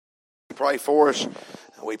pray for us.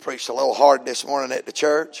 We preached a little hard this morning at the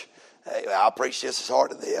church. I preach just as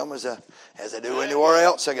hard to them as I do anywhere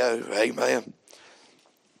else I go. Amen.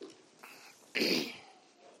 1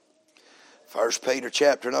 Peter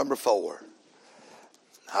chapter number 4.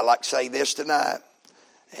 I like to say this tonight,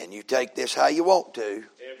 and you take this how you want to,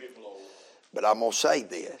 but I'm going to say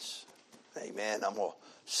this. Amen. I'm going to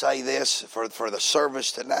say this for the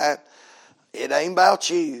service tonight. It ain't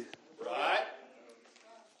about you. Right.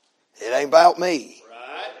 It ain't about me.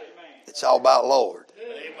 Right. It's all about Lord.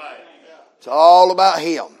 Amen. It's all about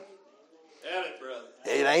Him. Tell it, brother.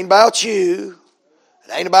 It ain't about you.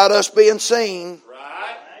 It ain't about us being seen.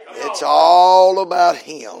 Right. It's all about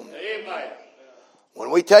Him. Amen. When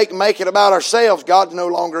we make it about ourselves, God's no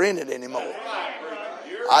longer in it anymore.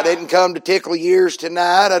 I didn't come to tickle yours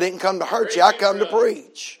tonight. I didn't come to hurt you. I come to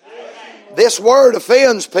preach. This word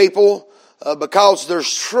offends people because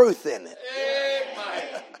there's truth in it.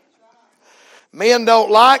 Men don't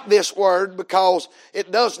like this word because it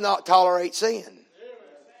does not tolerate sin.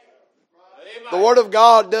 The Word of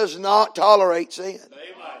God does not tolerate sin.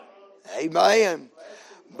 Amen.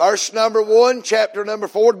 Verse number 1, chapter number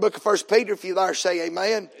 4, the book of 1 Peter. If you there, say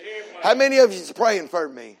amen. How many of you is praying for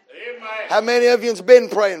me? How many of you has been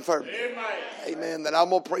praying for me? Amen. Then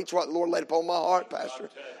I'm going to preach what the Lord laid upon my heart, Pastor.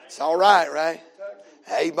 It's all right, right?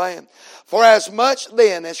 Amen. For as much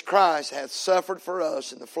then as Christ hath suffered for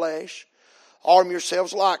us in the flesh, arm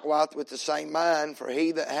yourselves likewise with the same mind, for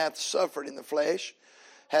he that hath suffered in the flesh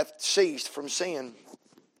hath ceased from sin,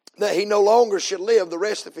 that he no longer should live the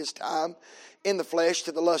rest of his time in the flesh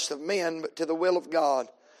to the lust of men, but to the will of God.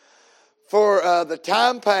 For the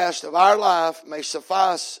time past of our life may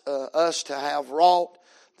suffice us to have wrought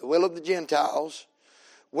the will of the Gentiles,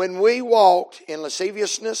 when we walked in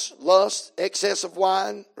lasciviousness, lust, excess of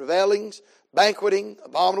wine, revellings, banqueting,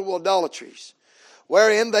 abominable idolatries,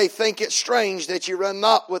 wherein they think it strange that you run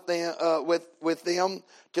not with them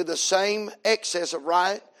to the same excess of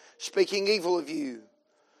right, speaking evil of you.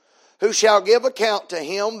 Who shall give account to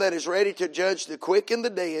him that is ready to judge the quick and the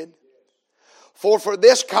dead? For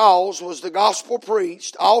this cause was the gospel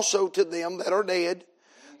preached also to them that are dead,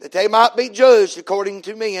 that they might be judged according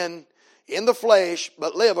to men in the flesh,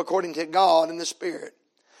 but live according to God in the Spirit.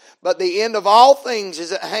 But the end of all things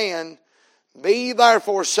is at hand. Be ye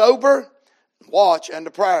therefore sober, watch unto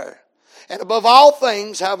prayer. And above all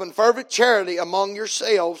things, having fervent charity among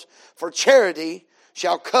yourselves, for charity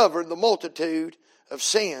shall cover the multitude of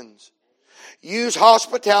sins. Use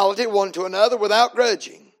hospitality one to another without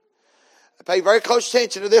grudging. Pay very close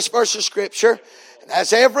attention to this verse of Scripture. And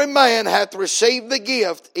as every man hath received the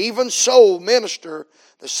gift, even so minister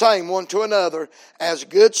the same one to another, as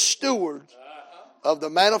good stewards of the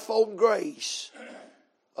manifold grace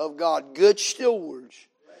of God. Good stewards.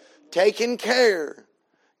 Taking care,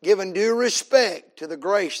 giving due respect to the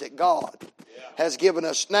grace that God has given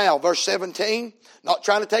us now. Verse 17, not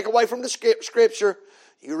trying to take away from the Scripture.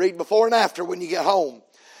 You read before and after when you get home.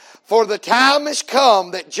 For the time is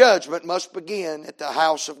come that judgment must begin at the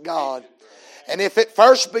house of God. And if it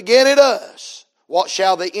first begin at us, what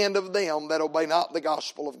shall the end of them that obey not the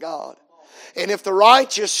gospel of God? And if the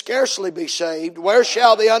righteous scarcely be saved, where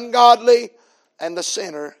shall the ungodly and the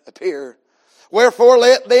sinner appear? Wherefore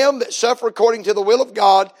let them that suffer according to the will of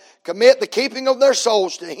God commit the keeping of their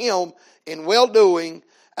souls to Him in well-doing,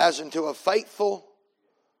 as unto a faithful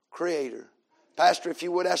Creator. Pastor, if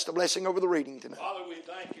you would ask the blessing over the reading tonight. Father, we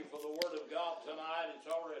thank you for the Word of God tonight. It's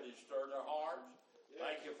already stirred our hearts.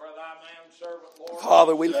 Thank you for thy manservant, Lord.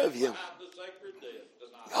 Father, we love you.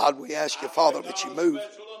 God, we ask you, Father, that you move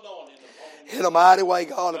in a mighty way,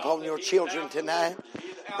 God, upon your children tonight.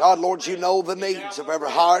 God, Lord, you know the needs of every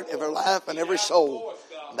heart, every life, and every soul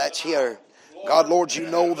that's here. God, Lord, you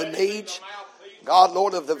know the needs. God,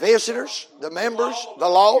 Lord, of the visitors, the members, the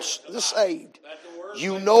lost, the saved.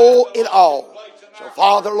 You know it all. So,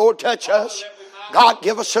 Father, Lord, touch us. God,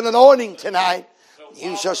 give us an anointing tonight.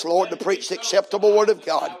 Use us, Lord, to preach the acceptable word of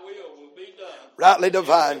God. Rightly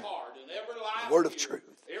divine. Word of truth.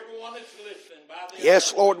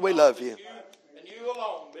 Yes, Lord, we love you. And you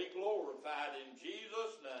alone be glorified in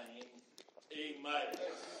Jesus' name. Amen.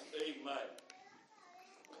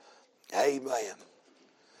 Amen. Amen.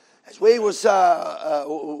 As we was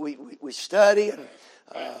we study and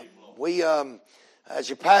we as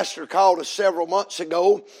your pastor called us several months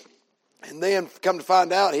ago, and then come to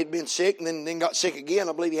find out he'd been sick, and then got sick again.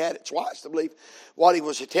 I believe he had it twice. I believe what he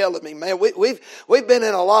was telling me. Man, we've been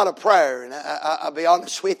in a lot of prayer, and I'll be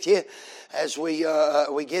honest with you. As we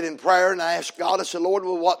get in prayer and I ask God, I said, Lord,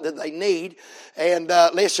 well, what do they need? And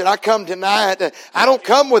listen, I come tonight. I don't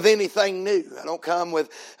come with anything new. I don't come with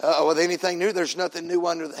anything new. There's nothing new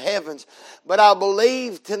under the heavens. But I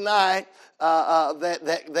believe tonight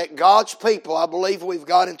that God's people, I believe we've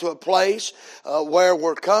got into a place where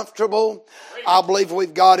we're comfortable. I believe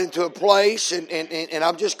we've got into a place, and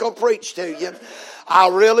I'm just going to preach to you. I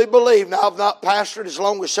really believe. Now, I've not pastored as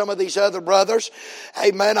long as some of these other brothers.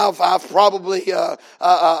 Amen. I've probably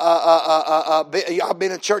I've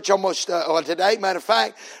been in church almost today. Matter of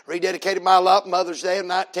fact, rededicated my life Mother's Day in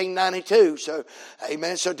 1992. So,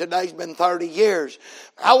 amen. So today's been 30 years.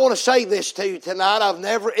 I want to say this to you tonight. I've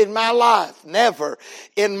never in my life,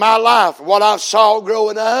 what I saw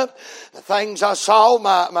growing up, the things I saw,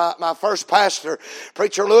 my first pastor,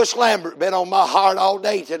 Preacher Lewis Lambert, been on my heart all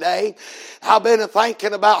day today. I've been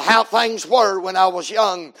thinking about how things were when I was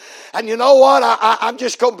young. And you know what? I'm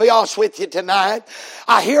just going to be honest with you tonight.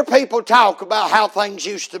 I hear people talk about how things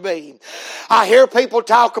used to be. I hear people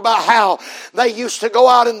talk about how they used to go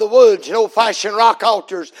out in the woods, old-fashioned rock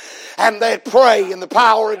altars, and they'd pray and the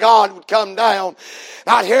power of God would come down.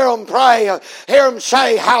 And I'd hear them pray, hear them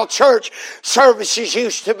say how church services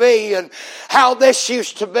used to be and how this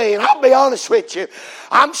used to be. And I'll be honest with you,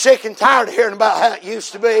 I'm sick and tired of hearing about how it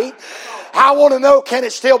used to be. I want to know, can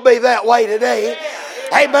it still be that way today?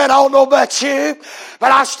 Amen. I don't know about you, but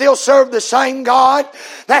I still serve the same God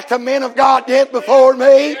that the men of God did before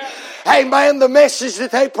me. Amen. The message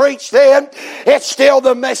that they preached then, it's still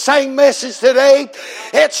the same message today.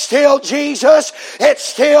 It's still Jesus. It's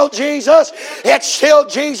still Jesus. It's still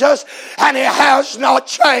Jesus. And it has not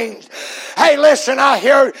changed. Hey, listen,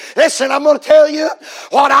 I'm going to tell you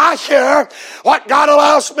what I hear, what God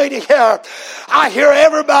allows me to hear. I hear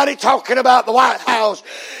everybody talking about the White House.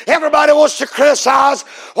 Everybody wants to criticize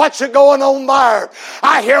what's going on there.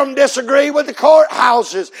 I hear them disagree with the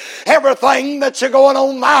courthouses, everything that's going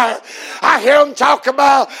on there. I hear them talk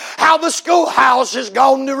about how the schoolhouse has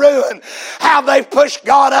gone to ruin, how they've pushed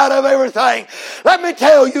God out of everything. Let me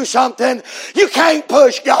tell you something. You can't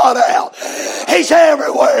push God out. He's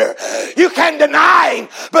everywhere. You can deny Him,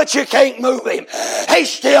 but you can't move Him. He's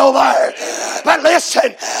still there. But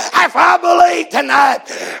listen, if I believe tonight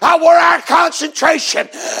where our concentration,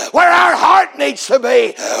 where our heart needs to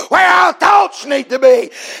be, where our thoughts need to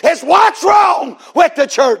be, is what's wrong with the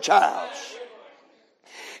church house.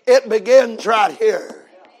 It begins right here.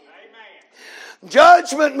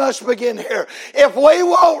 Judgment must begin here. If we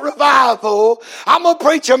want revival, I'm going to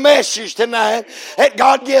preach a message tonight that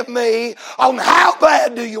God give me on how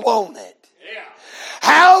bad do you want it.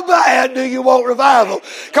 How bad do you want revival?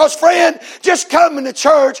 Because, friend, just coming to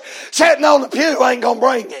church, sitting on the pew ain't going to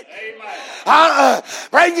bring it.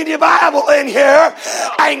 Bringing your Bible in here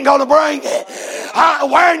ain't going to bring it.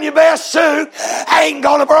 Wearing your best suit ain't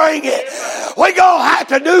going to bring it. We're going to have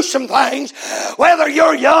to do some things, whether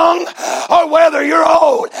you're young or whether you're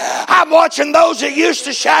old. I'm watching those that used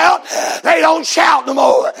to shout. They don't shout no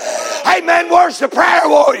more. Amen. Where's the prayer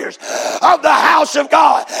warriors of the house of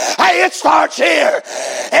God? Hey, it starts here.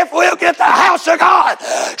 If we'll get the house of God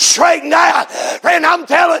straightened out, friend, I'm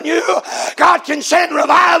telling you, God can send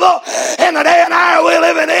revival in the day and hour we're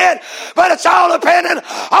living in, but it's all dependent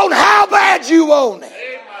on how bad you want it.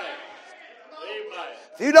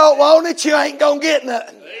 If you don't want it, you ain't going to get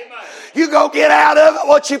nothing. You go get out of it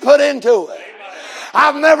what you put into it.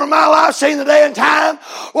 I've never in my life seen the day and time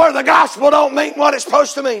where the gospel don't mean what it's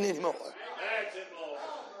supposed to mean anymore.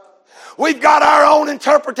 We've got our own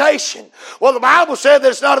interpretation. Well, the Bible said that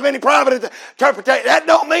it's not of any private interpretation. That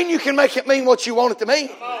don't mean you can make it mean what you want it to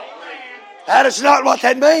mean. That is not what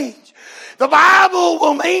that means. The Bible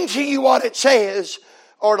will mean to you what it says,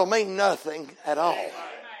 or it'll mean nothing at all.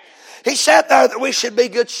 He said there that we should be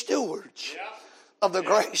good stewards of the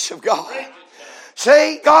grace of God.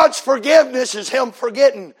 See, God's forgiveness is Him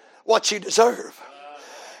forgetting what you deserve.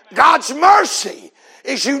 God's mercy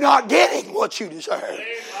is you not getting what you deserve.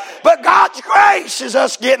 But God's grace is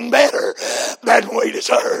us getting better than we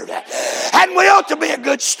deserve. And we ought to be a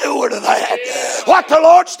good steward of that. What the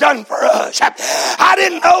Lord's done for us. I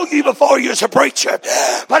didn't know you before you was a preacher,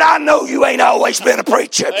 but I know you ain't always been a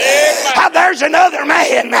preacher. There's another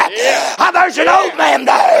man. There's an old man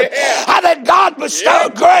there. That God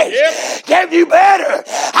bestowed grace. Gave you better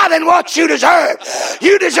than what you deserve.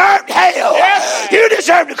 You deserved hell. You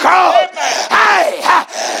deserved the cross. Hey,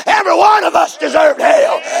 every one of us deserved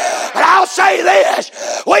hell. But I'll say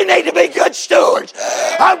this, we need to be good stewards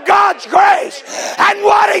of God's grace and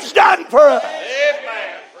what He's done for us.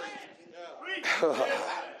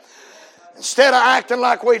 Instead instead of acting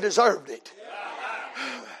like we deserved it.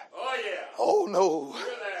 Oh, yeah. Oh, no. You're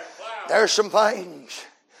there. Wow. There's some things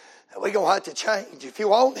that we're going to have to change if you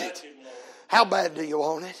want it. How bad do you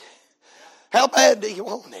want it? How bad do you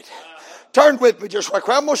want it? Turn with me just right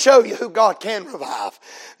quick. I'm going to show you who God can revive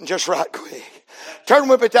just right quick. Turn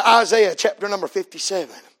with me to Isaiah chapter number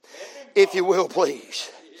 57. If you will,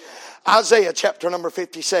 please. Isaiah chapter number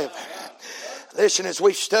 57. Listen, as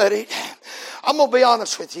we've studied, I'm going to be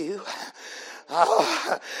honest with you.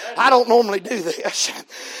 I don't normally do this,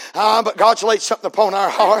 but God's laid something upon our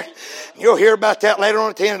heart. You'll hear about that later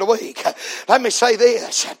on at the end of the week. Let me say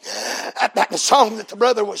this. That the song that the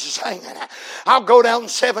brother was singing, I'll go down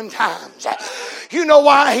 7 times. You know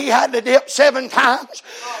why he had to dip 7 times?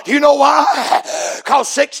 You know why? Because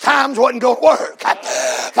 6 times wasn't going to work.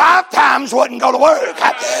 5 times wasn't going to work.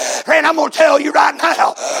 Friend, I'm going to tell you right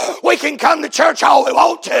now, we can come to church all we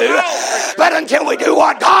want to, but until we do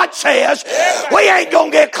what God says, we ain't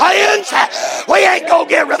going to get cleansed. We ain't going to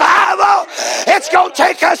get revival. It's going to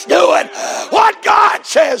take us doing what God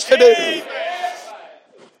says to do.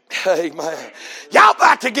 Amen. Y'all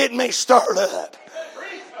about to get me stirred up.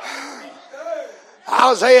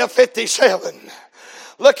 Isaiah 57.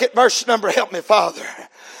 Look at verse number, help me, Father.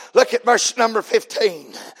 Look at verse number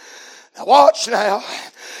 15. Now watch now.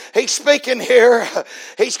 He's speaking here.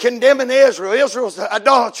 He's condemning Israel. Israel's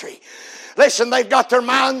idolatry. Listen, they've got their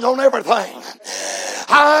minds on everything.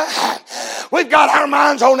 We've got our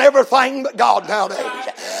minds on everything but God nowadays.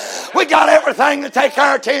 We got everything to take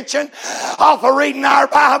our attention off of reading our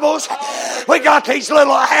Bibles. We got these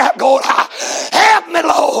little apps going, help me,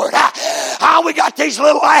 Lord. We got these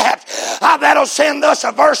little apps that'll send us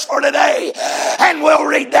a verse for today. And we'll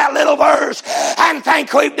read that little verse and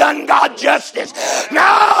think we've done God justice.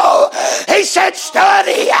 No, he said,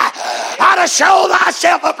 study how to show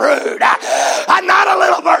thyself approved. Not a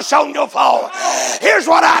little verse on your phone. Here's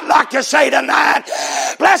what I'd like to say tonight.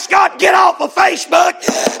 Bless God, get off of Facebook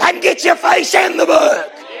and get your face in the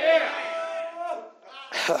book.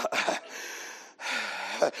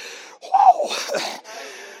 Whoa.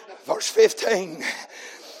 Verse 15.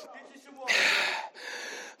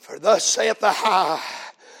 For thus saith the high.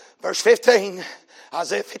 Verse 15.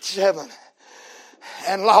 Isaiah 57.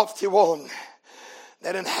 And lofty one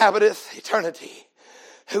that inhabiteth eternity,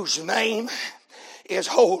 whose name is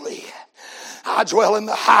holy. I dwell in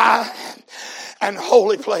the high and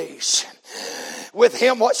holy place. With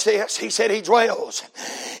him, watch this, he said he dwells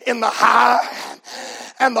in the high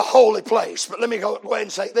and the holy place. But let me go ahead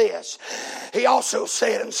and say this. He also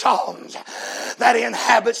said in Psalms that he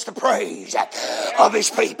inhabits the praise of his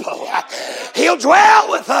people. He'll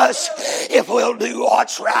dwell with us if we'll do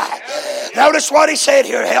what's right. Notice what he said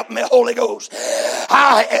here. Help me, Holy Ghost.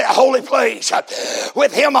 Holy place.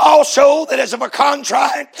 With him also that is of a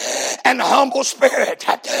contrite and humble spirit,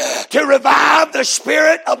 to revive the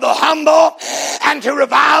spirit of the humble and to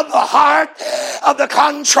revive the heart of the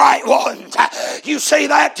contrite ones. You see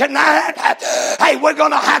that tonight? Hey, we're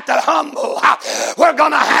going to have to humble. We're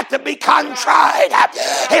going to have to be contrite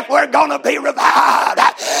if we're going to be revived.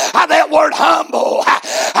 That word humble,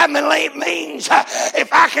 I mean, means,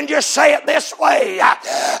 if I can just say it this way,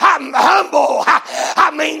 I'm humble.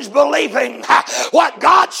 I means believing what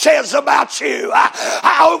God says about you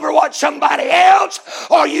over what somebody else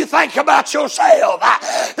or you think about yourself.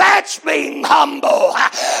 That's being humble.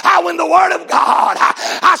 When the Word of God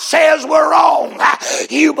says we're wrong,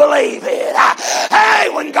 you believe it. Hey,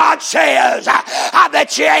 when God says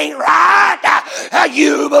that you ain't right,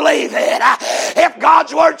 you believe it. If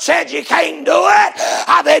God's Word said you can't do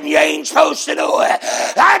it, then you ain't supposed to do it.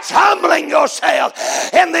 That's humbling yourself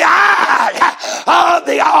in the eyes of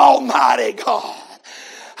the Almighty God.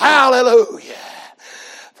 Hallelujah.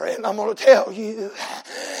 Friend, I'm going to tell you,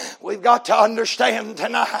 we've got to understand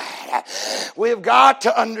tonight. We've got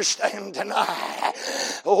to understand tonight.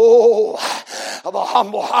 Oh, of a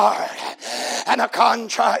humble heart and a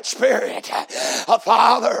contrite spirit.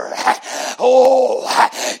 Father, oh,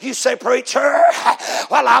 you say, preacher,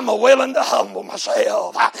 well, I'm willing to humble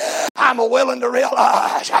myself. I'm willing to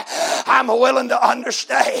realize. I'm willing to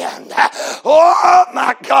understand. Oh,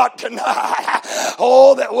 my God, tonight.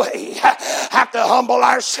 Oh, that we have to humble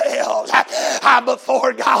ourselves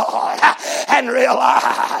before God and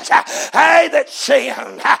realize, hey, that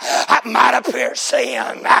sin might appear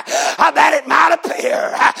sin, that it might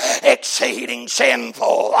appear exceeding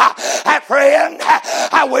sinful. Friend,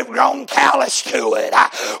 we've grown callous to it.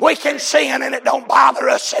 We can sin and it don't bother bother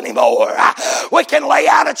us anymore. We can lay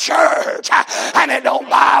out of church and it don't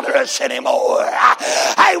bother us anymore.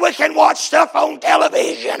 Hey, we can watch stuff on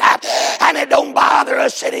television and it don't bother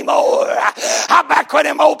us anymore. Back when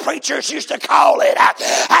them old preachers used to call it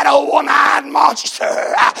that old one-eyed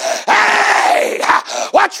monster. Hey,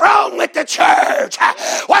 what's wrong with the church?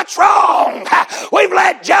 What's wrong? We've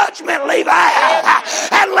let judgment leave out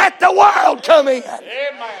and let the world come in.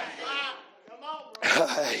 Amen.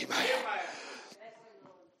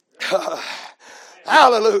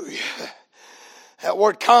 Hallelujah. That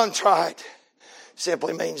word contrite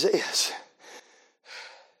simply means this: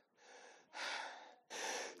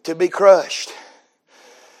 to be crushed,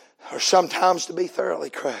 or sometimes to be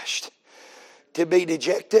thoroughly crushed, to be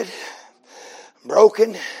dejected,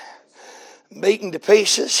 broken, beaten to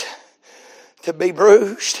pieces, to be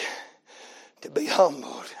bruised, to be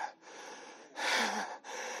humbled.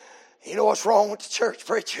 You know what's wrong with the church,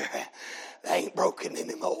 preacher? They ain't broken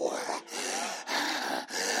anymore.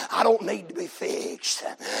 I don't need to be fixed.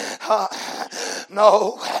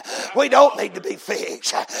 No, we don't need to be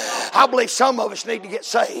fixed. I believe some of us need to get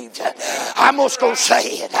saved. I'm just going to say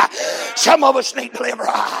it. Some of us need to live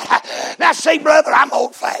right. Now see, brother, I'm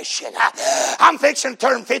old-fashioned. I'm fixing to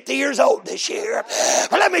turn 50 years old this year.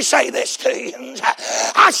 But let me say this to you.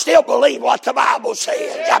 I still believe what the Bible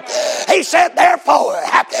says. He said, therefore,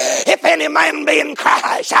 if any man be in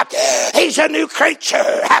Christ, he's a new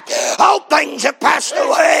creature. Old things have passed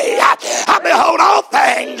away. Behold, all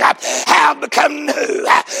things have become new.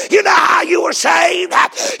 You know how you were saved?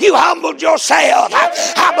 You humbled yourself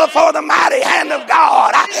before the mighty hand of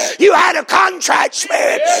God. You had a contrite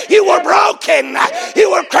spirit. You were broken.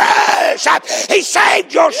 You were crushed. He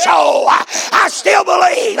saved your soul. I still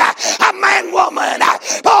believe a man, woman,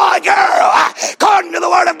 boy, girl, according to the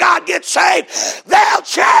Word of God, get saved, they'll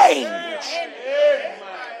change.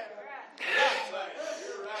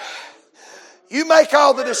 You make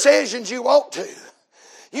all the decisions you want to.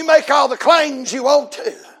 You make all the claims you want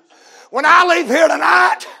to. When I leave here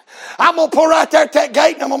tonight, I'm going to pull right there at that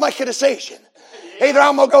gate and I'm going to make a decision. Either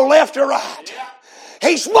I'm going to go left or right.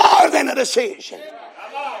 He's more than a decision.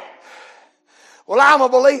 Well, I'm a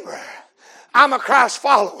believer. I'm a Christ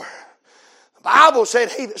follower. The Bible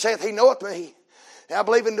said, he that saith he knoweth me. And I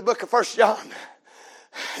believe in the book of 1 John.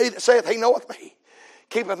 He that saith he knoweth me,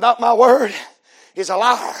 keepeth not my word, is a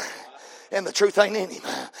liar. And the truth ain't in him.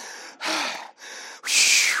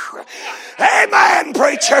 Amen,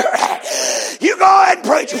 preacher. You go ahead and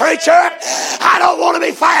preach, preacher. I don't want to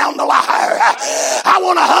be found a liar. I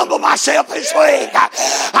want to humble myself this week.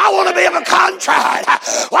 I want to be of a contrite.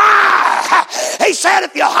 Why? He said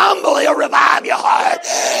if you're humble, he'll revive your heart.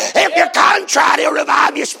 If you're contrite, he'll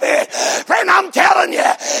revive your spirit. Friend, I'm telling you,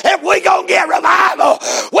 if we're going to get revival,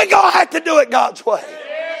 we're going to have to do it God's way.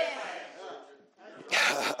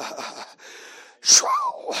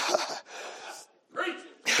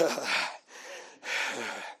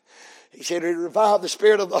 He said he'd revive the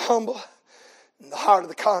spirit of the humble and the heart of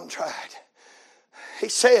the contrite. He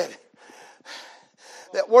said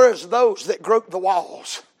that whereas those that grope the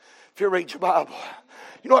walls, if you read your Bible,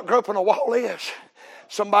 you know what groping a wall is?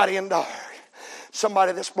 Somebody in dark,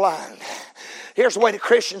 somebody that's blind. Here's the way the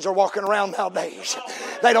Christians are walking around nowadays.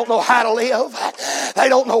 They don't know how to live. They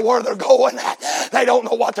don't know where they're going. They don't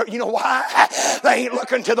know what they're... You know why? They ain't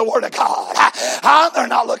looking to the Word of God. They're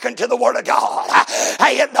not looking to the Word of God.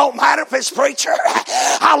 Hey, it don't matter if it's preacher.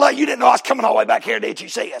 You didn't know I was coming all the way back here, did you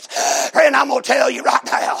see us? Friend, I'm going to tell you right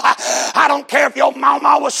now. I don't care if your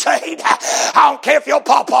mama was saved. I don't care if your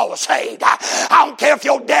papa was saved. I don't care if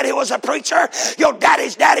your daddy was a preacher. Your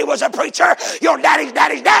daddy's daddy was a preacher. Your daddy's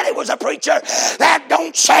daddy's daddy was a preacher. That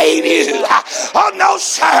don't save you. Oh, no,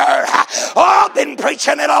 sir. Oh, I've been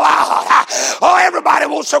preaching it a lot. Oh, everybody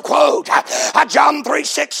wants to quote John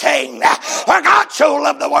 3:16. For God so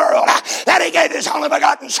loved the world that he gave his only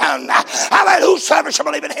begotten Son, that whosoever shall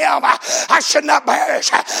believe in him, I should not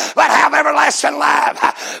perish, but have everlasting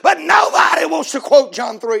life. But nobody wants to quote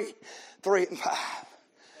John 3:3-5.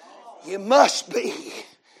 You must be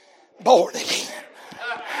born again.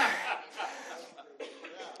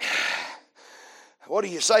 What are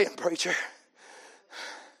you saying, preacher?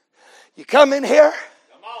 You come in here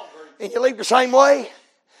and you leave the same way,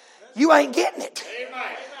 you ain't getting it.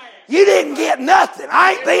 You didn't get nothing.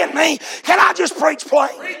 I ain't being mean. Can I just preach plain?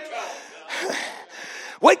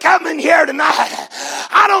 We come in here tonight.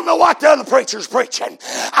 I don't know what the other preacher's preaching.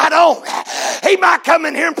 I don't. He might come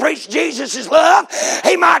in here and preach Jesus' love.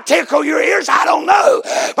 He might tickle your ears. I don't know.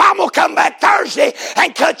 But I'm going to come back Thursday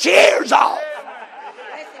and cut your ears off.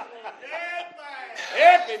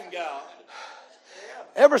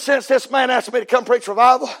 Ever since this man asked me to come preach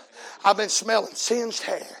revival, I've been smelling singed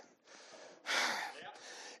hair.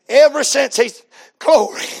 Ever since he's,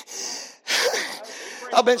 glory,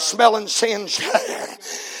 I've been smelling singed hair.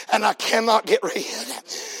 And I cannot get rid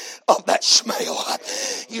of that smell.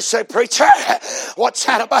 You say, preacher, what's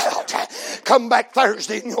that about? Come back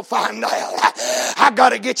Thursday and you'll find out. I got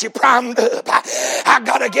to get you primed up. I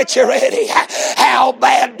got to get you ready. How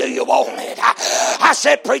bad do you want it? I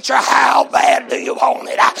said, preacher, how bad do you want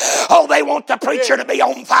it? Oh, they want the preacher to be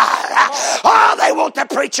on fire. Oh, they want the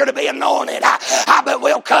preacher to be anointed. But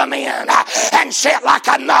we'll come in and sit like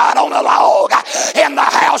a knot on a log in the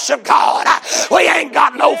house of God. We ain't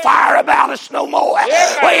got no fire about us no more.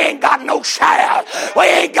 We ain't got no shout. We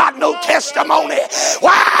ain't got no testimony.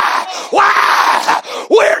 Why? Why?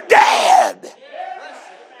 We're dead.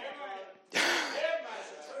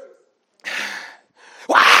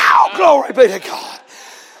 Wow, glory be to God.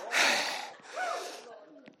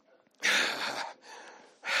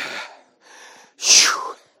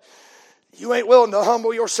 You ain't willing to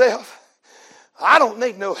humble yourself. I don't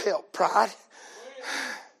need no help, pride.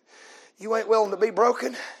 You ain't willing to be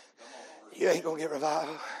broken. You ain't going to get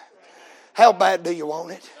revival. How bad do you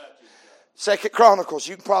want it? 2 Chronicles.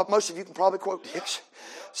 Most of you can probably quote this.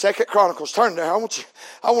 2 Chronicles. Turn there. I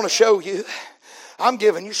want to show you. I'm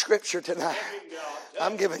giving you scripture tonight.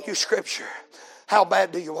 I'm giving you scripture. How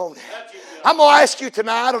bad do you want it? I'm going to ask you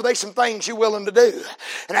tonight, are there some things you're willing to do?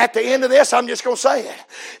 And at the end of this, I'm just going to say it.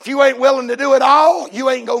 If you ain't willing to do it all, you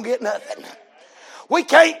ain't going to get nothing. We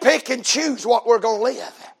can't pick and choose what we're going to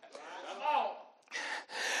live.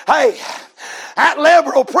 Hey, that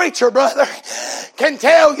liberal preacher, brother, can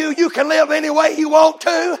tell you you can live any way you want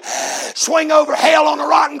to. Swing over hell on a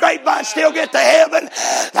rotten grapevine, still get to heaven.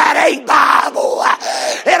 That ain't Bible.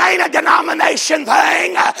 It ain't a denomination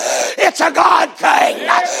thing. It's a God thing.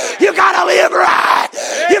 You gotta live right.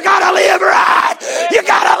 You gotta live right. You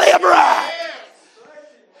gotta live right.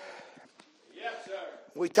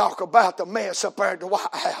 We talk about the mess up there at the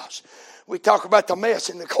White House. We talk about the mess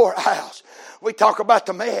in the courthouse. We talk about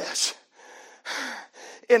the mess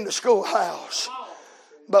in the schoolhouse.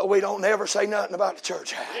 But we don't never say nothing about the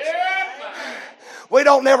church house. We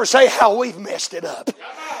don't never say how we've messed it up.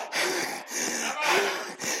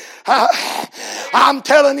 I'm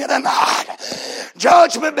telling you tonight,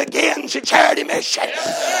 judgment begins at Charity Mission,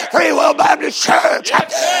 Free Will Baptist Church.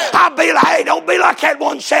 I'll be like, hey, don't be like that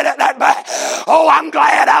one said at that back. Oh, I'm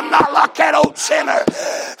glad I'm not like that old sinner.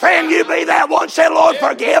 Friend, you be that one said, Lord,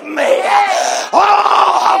 forgive me.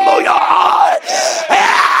 Oh, humble your heart.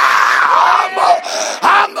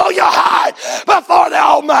 Humble your heart before the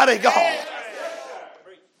Almighty God.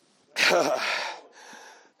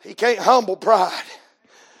 He can't humble pride.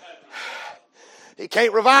 He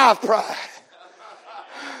can't revive pride.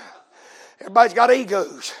 Everybody's got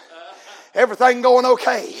egos. Everything going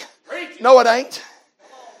okay. No, it ain't.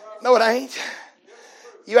 No, it ain't.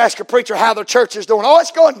 You ask a preacher how the church is doing. Oh,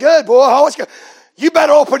 it's going good, boy. Oh, it's good. You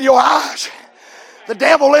better open your eyes. The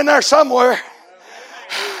devil in there somewhere.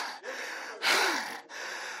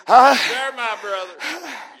 There, my brother.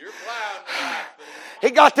 You're plowing.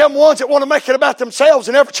 He got them ones that want to make it about themselves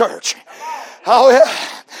in every church. Oh, yeah.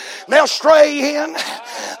 They'll stray in.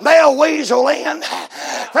 They'll weasel in.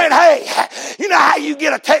 Friend, hey, you know how you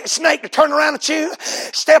get a snake to turn around at you?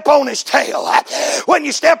 Step on his tail. When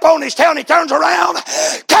you step on his tail and he turns around,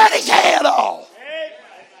 cut his head off.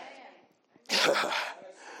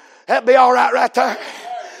 That'd be all right there.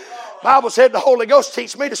 Bible said the Holy Ghost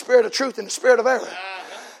teach me the spirit of truth and the spirit of error.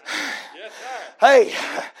 Hey,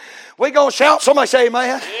 we gonna shout. Somebody say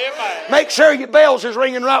amen. Make sure your bells is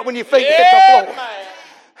ringing right when your feet hit the floor.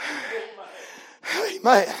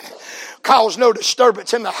 Amen. Cause no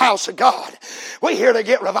disturbance in the house of God. We here to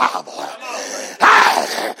get revival.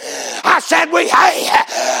 I said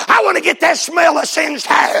I want to get that smell of singed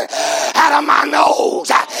hair out of my nose.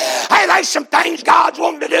 Hey, there's some things God's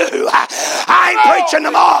wanting to do. I ain't preaching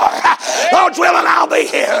tomorrow. Lord's willing, I'll be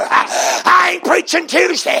here. I ain't preaching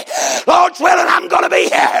Tuesday. Lord's willing, I'm going to be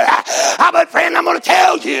here. But friend, I'm going to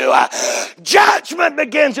tell you, judgment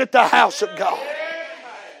begins at the house of God.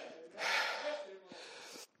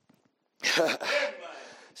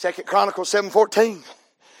 2 Chronicles 7:14.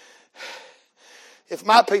 If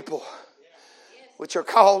my people, which are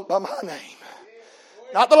called by my name,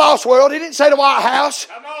 not the lost world. He didn't say the White House.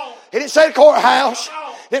 He didn't say the courthouse.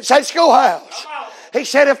 He didn't say the schoolhouse. He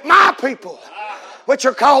said, if my people, which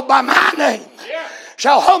are called by my name,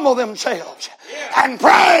 shall humble themselves and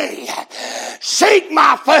pray, seek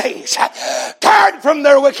my face, turn from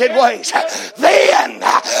their wicked ways, then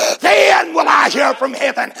then will I hear from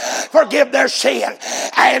heaven, forgive their sin,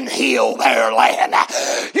 and heal their land.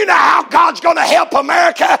 You know how God's going to help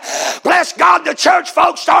America? Bless God, the church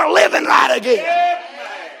folks start living right again.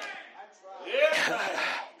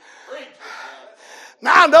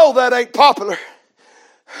 Now I know that ain't popular,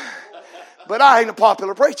 but I ain't a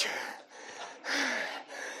popular preacher.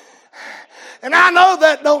 And I know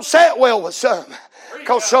that don't sit well with some,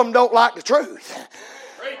 because some don't like the truth.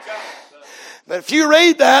 But if you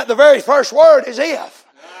read that, the very first word is if.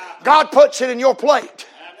 God puts it in your plate.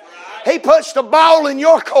 He puts the ball in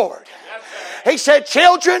your court. He said,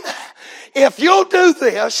 children, if you'll do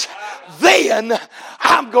this, then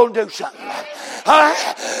I'm going to do something.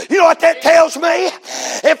 You know what that tells me?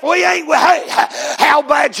 If we ain't, hey, how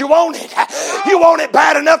bad you want it? You want it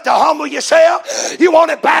bad enough to humble yourself? You want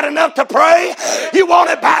it bad enough to pray? You want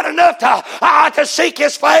it bad enough to seek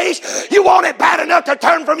His face? You want it bad enough to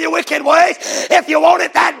turn from your wicked ways? If you want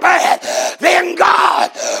it that bad, then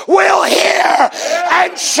God will hear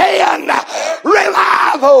and send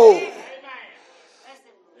revival.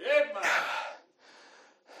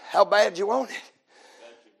 How bad you want it?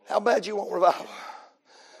 How bad you want revival?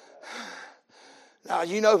 Now,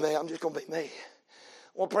 you know me. I'm just going to be me.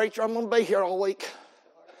 Well, preacher, I'm going to be here all week.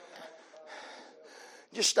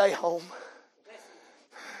 Just stay home.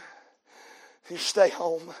 Just stay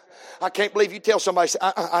home. I can't believe you tell somebody,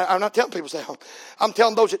 I'm not telling people to stay home. I'm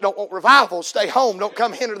telling those that don't want revival, stay home. Don't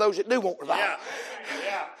come hinder those that do want revival.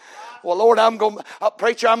 Yeah. Well, Lord,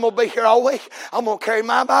 preacher, I'm going to be here all week. I'm going to carry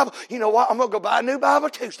my Bible. You know what? I'm going to go buy a new Bible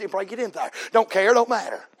Tuesday and break it in there. Don't care, don't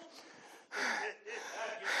matter.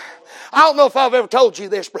 I don't know if I've ever told you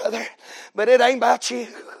this, brother, but it ain't about you.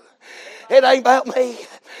 It ain't about me.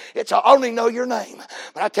 It's I only know your name.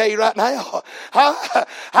 But I tell you right now,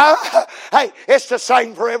 hey, it's the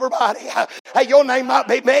same for everybody. Hey, your name might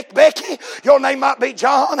be Becky. Your name might be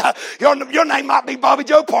John. Your name might be Bobby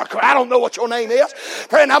Joe Parker. I don't know what your name is.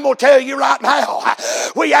 Friend, I'm going to tell you right now,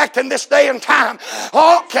 we act in this day and time.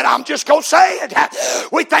 I'm just going to say it.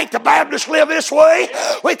 We think the Baptists live this way.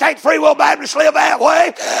 We think Free Will Baptists live that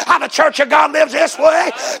way. How the Church of God lives this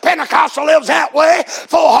way. Pentecostal lives that way.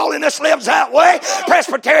 Full Holiness lives that way.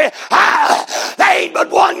 Presbyterian. There ain't but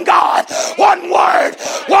one God, one Word,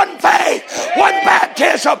 one faith, one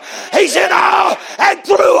baptism. He's in all and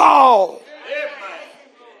through all.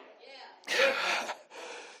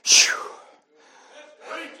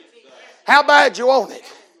 How bad you want it?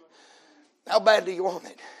 How bad do you want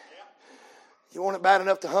it? You want it bad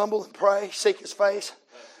enough to humble and pray, seek His face,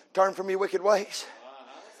 turn from your wicked ways?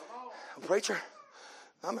 Oh, preacher,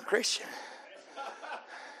 I'm a Christian.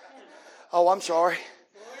 Oh, I'm sorry.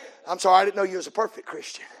 I'm sorry, I didn't know you was a perfect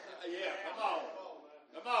Christian. Yeah,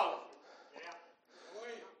 come on.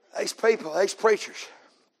 These people, these preachers.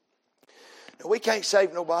 Now, we can't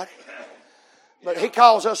save nobody. But He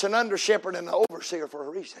calls us an under shepherd and an overseer for a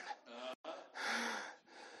reason.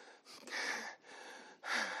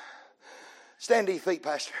 Stand to your feet,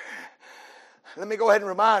 Pastor. Let me go ahead and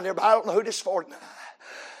remind everybody, I don't know who this is for tonight.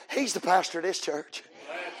 He's the pastor of this church.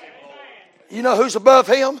 You know who's above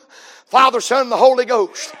him? Father, Son, and the Holy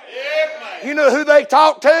Ghost. You know who they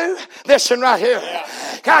talk to? This one right here.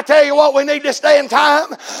 Can I tell you what we need this day and time?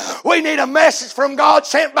 We need a message from God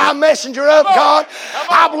sent by a messenger of God.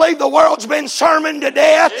 I believe the world's been sermoned to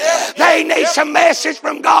death. They need some message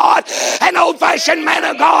from God. An old-fashioned man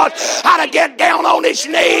of God ought to get down on his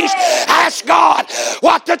knees, ask God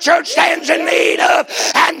what the church stands in need of,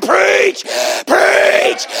 and preach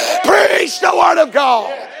the Word of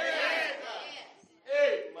God.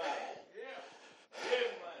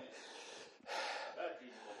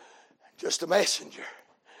 Just a messenger.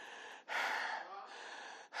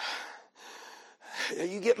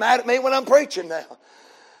 You get mad at me when I'm preaching now.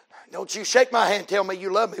 Don't you shake my hand and tell me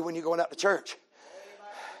you love me when you're going out to church.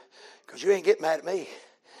 Because you ain't get mad at me.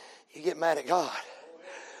 You get mad at God.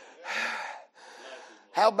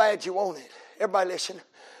 How bad you want it? Everybody listen.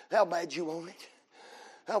 How bad you want it?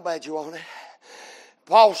 How bad you want it?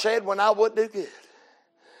 Paul said, when I would do good.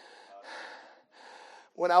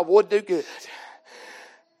 When I would do good.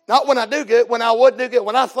 Not when I do good, when I would do good.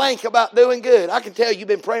 When I think about doing good. I can tell you've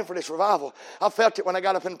been praying for this revival. I felt it when I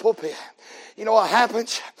got up in the pulpit. You know what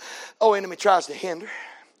happens? Oh, enemy tries to hinder.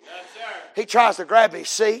 Yes, sir. He tries to grab his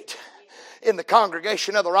seat in the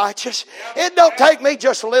congregation of the righteous. It don't take me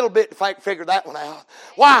just a little bit to figure that one out.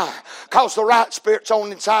 Why? Because the right spirit's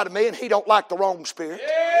on inside of me and he don't like the wrong spirit.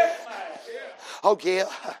 Oh yeah.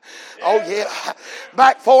 Oh yeah.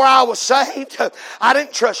 Back before I was saved, I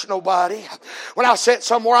didn't trust nobody. When I sat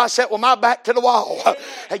somewhere, I sat with my back to the wall.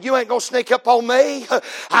 And you ain't going to sneak up on me.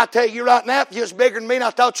 I tell you right now, if you was bigger than me and I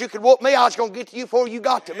thought you could whoop me, I was going to get to you before you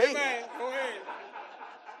got to me. Amen. Go ahead.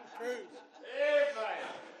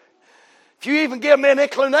 If you even give me an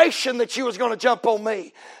inclination that you was going to jump on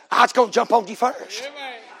me, I was going to jump on you first.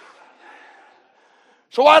 Amen.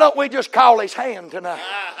 So why don't we just call his hand tonight?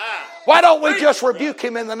 Why don't we just rebuke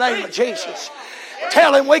him in the name of Jesus?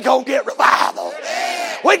 Tell him we're going to get revival.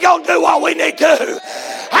 We're going to do what we need to do.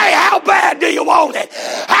 Hey, how bad do you want it?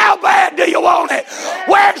 How bad do you want it?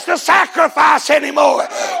 Where's the sacrifice anymore?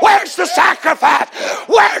 Where's the sacrifice?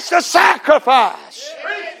 Where's the sacrifice?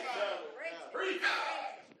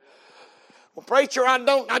 Well, preacher,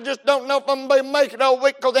 I just don't know if I'm going to make it all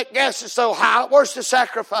week because that gas is so high. Where's the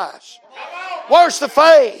sacrifice? Where's the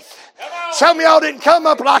faith? Some of y'all didn't come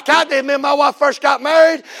up like I did. Me and my wife first got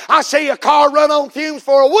married. I see a car run on fumes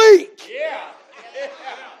for a week.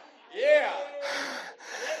 Yeah.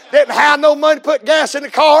 Didn't have no money to put gas in the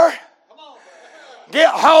car. Get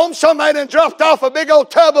home, somebody done dropped off a big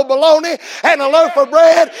old tub of bologna and a loaf of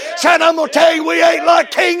bread. Said, I'm going to tell you, we ate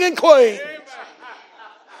like king and queen.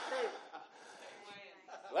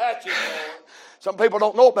 Some people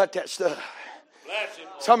don't know about that stuff.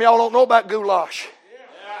 Some of y'all don't know about goulash.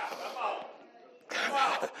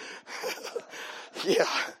 Yeah.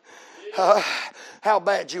 How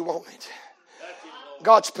bad you want it.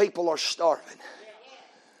 God's people are starving.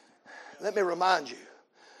 Let me remind you.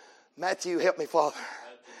 Matthew, help me, Father.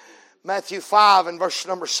 Matthew 5 and verse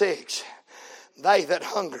number 6. They that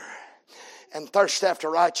hunger and thirst after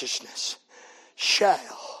righteousness shall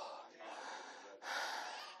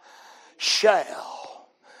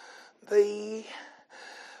be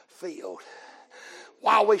filled.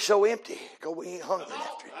 Why are we so empty? Because we ain't hungry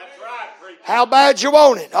after it. How bad you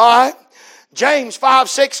want it? All right. James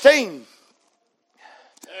 5:16.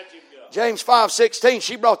 James 5:16.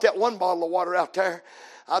 She brought that one bottle of water out there.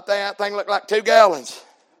 I think that thing looked like 2 gallons.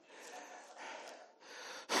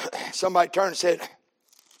 Somebody turned and said,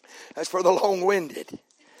 that's for the long-winded.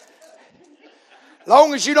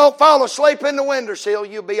 Long as you don't fall asleep in the windowsill,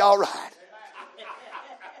 you'll be all right.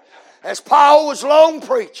 As Paul was long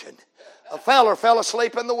preaching, a feller fell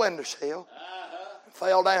asleep in the windowsill and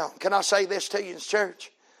fell down. Can I say this to you in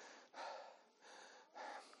church?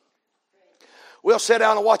 We'll sit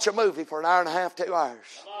down and watch a movie for an hour and a half, 2 hours.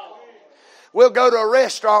 We'll go to a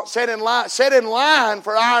restaurant, sit in line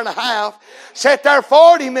for an hour and a half, sit there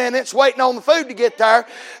 40 minutes waiting on the food to get there,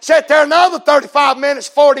 sit there another 35 minutes,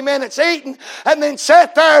 40 minutes eating, and then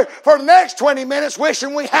sit there for the next 20 minutes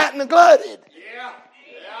wishing we hadn't glutted.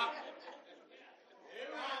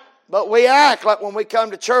 But we act like when we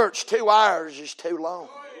come to church, 2 hours is too long.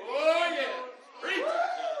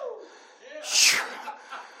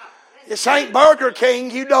 This ain't Burger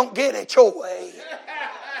King. You don't get it your way.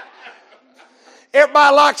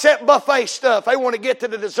 Everybody likes that buffet stuff. They want to get to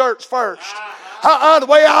the desserts first. The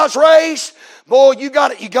way I was raised, boy, you got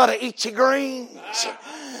to eat your greens.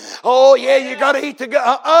 Oh yeah, you got to eat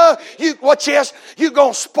the watch this. You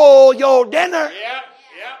gonna spoil your dinner.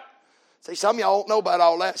 See, some of y'all don't know about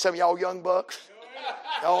all that. Some of y'all young bucks,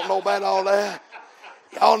 y'all don't know about all that.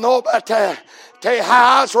 Y'all know about that. Tell you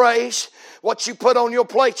how I was raised. What you put on your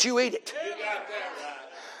plate, you eat it.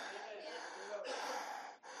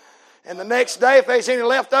 And the next day, if there's any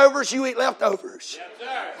leftovers, you eat leftovers.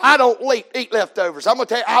 I don't eat leftovers. I'm going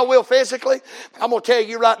to tell you, I will physically. I'm going to tell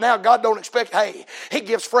you right now, God don't expect, hey, He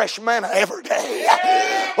gives fresh manna every day.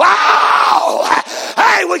 Wow!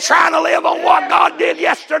 Hey, we're trying to live on what God did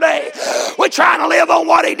yesterday. We're trying to live on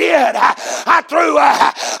what He did. Through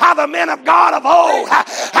the men of God of old.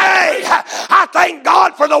 Hey, I thank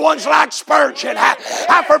God for the ones like Spurgeon,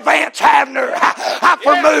 for Vance Havner,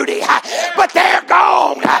 for Moody. But they're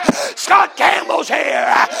gone. Scott Campbell's here.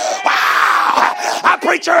 Wow!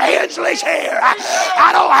 Preacher Hensley's here.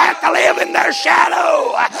 I don't have to live in their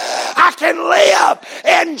shadow. I can live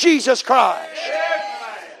in Jesus Christ.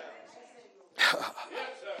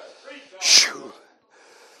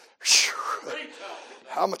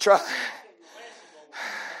 I'm going to try.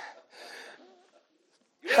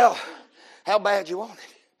 How bad you want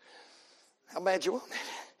it? How bad you want it?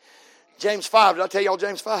 James 5. Did I tell y'all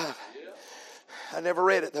James 5? I never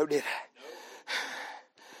read it though, did I?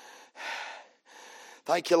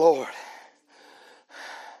 Thank you, Lord.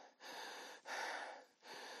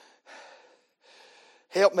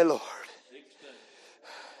 Help me, Lord.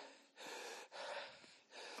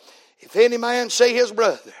 If any man say his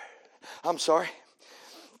brother, I'm sorry.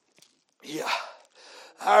 Yeah.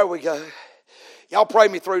 There we go. Y'all pray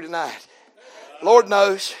me through tonight. Lord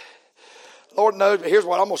knows. Lord knows. But here's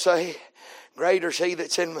what I'm going to say. Greater is He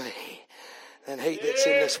that's in me than he that's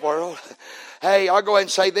in this world. Hey, I'll go ahead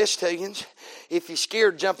and say this to you. If you're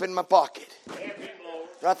scared, jump in my pocket.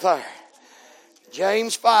 Right there.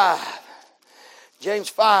 James 5. James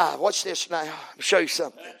 5. Watch this now. I'll show you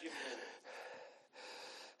something.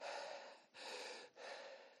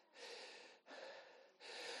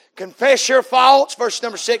 Confess your faults, verse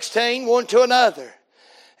number 16, one to another,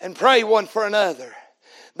 and pray one for another,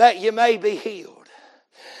 that you may be healed.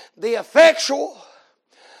 The effectual,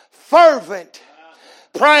 fervent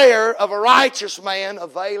prayer of a righteous man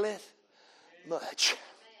availeth much.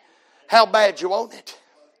 How bad you want it?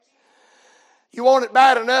 You want it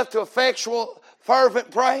bad enough to effectual,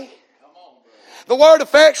 fervent pray? The word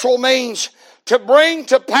effectual means to bring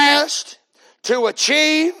to pass, to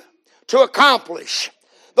achieve, to accomplish.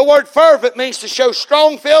 The word fervent means to show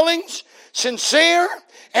strong feelings, sincere,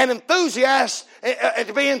 and enthusiastic,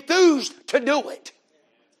 to be enthused to do it.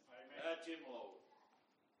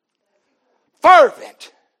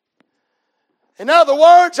 Fervent. In other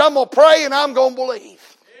words, I'm going to pray and I'm going to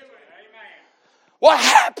believe. What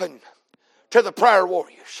happened to the prayer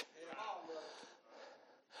warriors?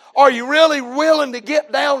 Are you really willing to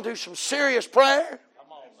get down to some serious prayer?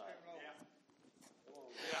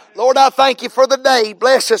 Lord, I thank you for the day.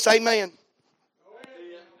 Bless us. Amen.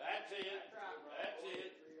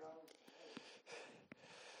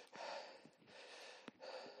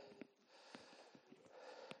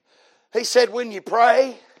 He said, when you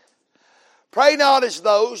pray, pray not as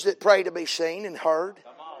those that pray to be seen and heard.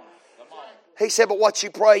 He said, but what you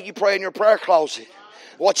pray in your prayer closet.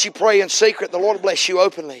 What you pray in secret, the Lord will bless you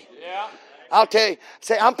openly. I'll tell you,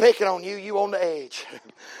 say, I'm picking on you, you on the edge.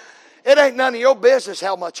 It ain't none of your business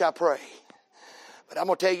how much I pray. But I'm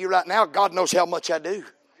going to tell you right now, God knows how much I do.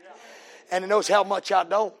 And He knows how much I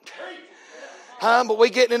don't. But we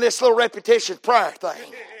getting in this little repetition prayer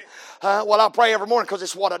thing. Well, I pray every morning because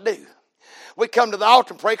it's what I do. We come to the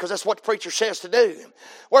altar and pray because that's what the preacher says to do.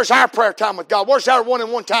 Where's our prayer time with God? Where's our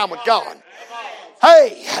one-on-one time with God?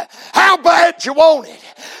 Hey, how bad you want it?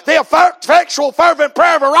 The effectual, fervent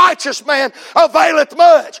prayer of a righteous man availeth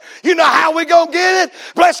much. You know how we going to get it?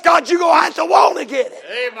 Bless God, you're going to have to want to get it.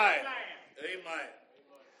 Amen. Amen.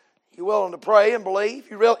 You willing to pray and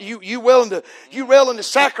believe? You willing to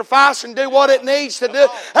sacrifice and do what it needs to do?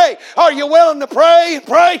 Hey, are you willing to pray and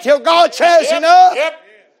pray till God says enough? Yep.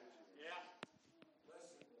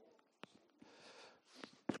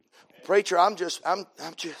 Preacher, I'm just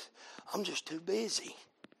too busy.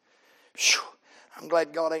 Whew. I'm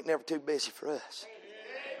glad God ain't never too busy for us.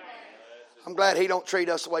 I'm glad He don't treat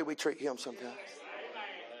us the way we treat Him sometimes.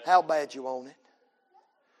 How bad you want it?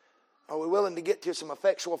 Are we willing to get to some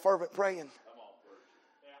effectual, fervent praying?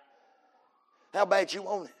 How bad you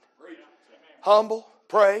want it? Humble,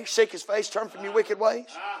 pray, seek His face, turn from your wicked ways.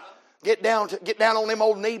 Get down on them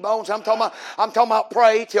old knee bones. I'm talking about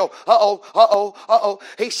pray till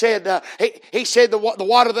He said the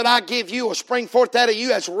water that I give you will spring forth out of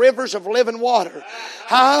you as rivers of living water.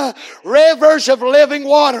 Rivers of living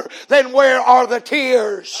water. Then where are the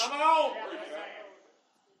tears?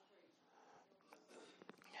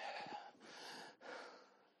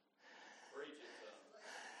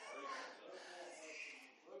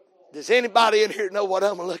 Does anybody in here know what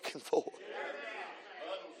I'm looking for?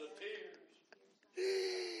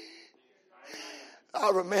 I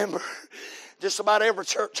remember just about every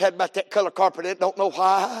church had about that color carpet. I don't know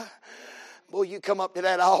why. Boy, you come up to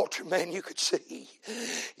that altar, man, you could see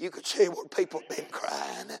where people had been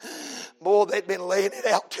crying. Boy, they'd been laying it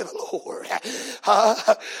out to the Lord.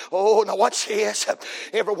 Oh, now watch this.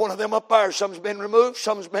 Every one of them up there, some's been removed,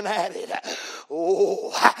 some's been added.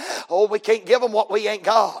 Oh, we can't give them what we ain't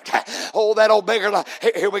got. Oh, that old beggar,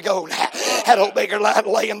 here we go now. That old beggar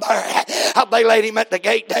laying there. They laid him at the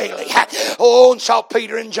gate daily. Oh, and saw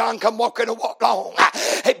Peter and John come walking along.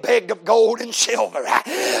 He begged of gold and silver.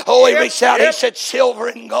 Oh, he reached out. He said, silver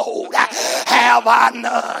and gold have I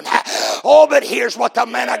none. Oh, but here's what the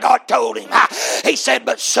man of God told him. He said,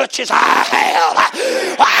 but such as I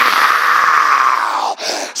have. Wow!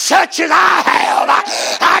 Such as I have,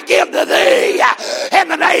 I give to thee in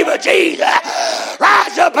the name of Jesus.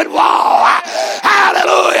 Rise up and walk.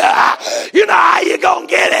 Hallelujah. You know how you going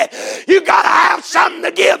to get it. You got to have something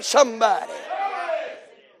to give somebody.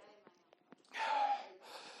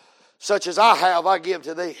 Such as I have, I give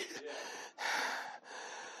to thee.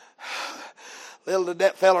 Little did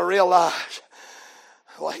that fella realize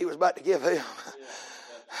what he was about to give him.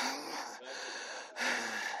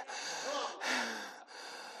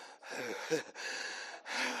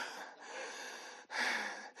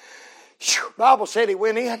 Bible said he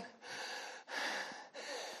went in.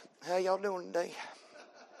 How y'all doing today?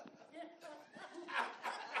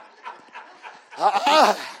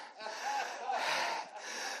 And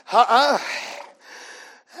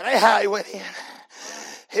that's how he went in.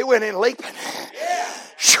 He went in leaping.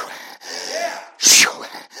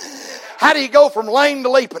 How do you go from lame to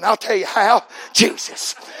leaping? I'll tell you how.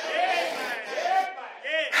 Jesus.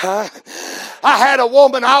 I had a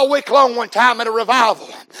woman all week long one time at a revival.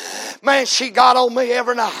 Man, she got on me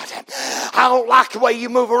every night. I don't like the way you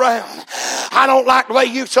move around. I don't like the way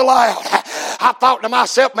you so loud. I thought to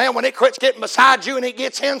myself, man, when it quits getting beside you and it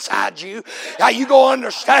gets inside you, now you go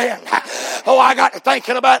understand. Oh, I got to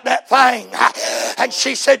thinking about that thing. And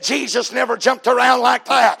she said, Jesus never jumped around like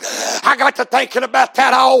that. I got to thinking about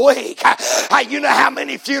that all week. You know how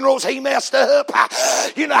many funerals he messed up?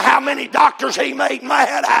 You know how many doctors he made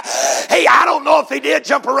mad? Hey, I don't know if he did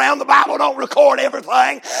jump around. The Bible don't record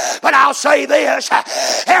everything. But I'll say this.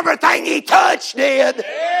 Everything he touched did.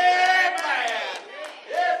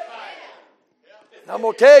 I'm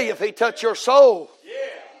going to tell you, if he touched your soul,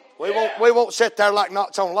 we won't sit there like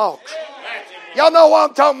knots on logs. Y'all know what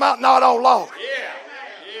I'm talking about, not on logs.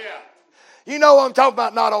 You know what I'm talking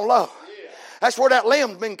about, not on logs. That's where that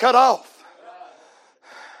limb's been cut off.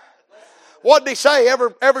 What did he say?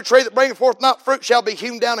 Every tree that bringeth forth not fruit shall be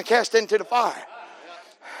hewn down and cast into the fire.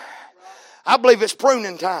 I believe it's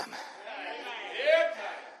pruning time.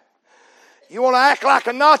 You want to act like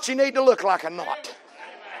a knot, you need to look like a knot.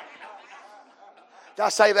 Did I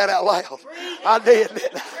say that out loud? I did,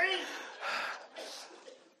 didn't I?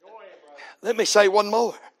 Let me say one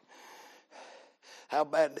more. How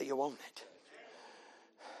bad do you want it?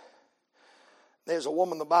 There's a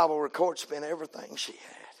woman the Bible records spent everything she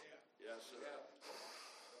had.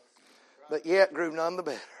 But yet grew none the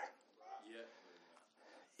better.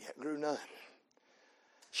 Yet grew none.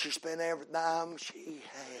 She spent every dime she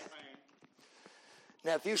had.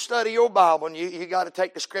 Now, if you study your Bible, and you got to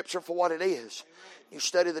take the scripture for what it is. You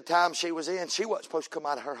study the time she was in. She wasn't supposed to come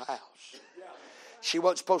out of her house. She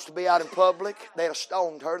wasn't supposed to be out in public. They'd have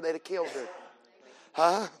stoned her. They'd have killed her.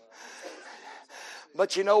 Huh?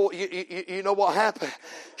 But you know what happened?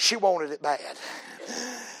 She wanted it bad.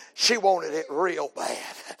 She wanted it real bad.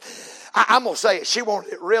 I'm going to say it. She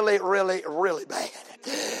wanted it really, really, really bad.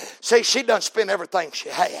 See, she done spent everything she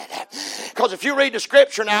had. Because if you read the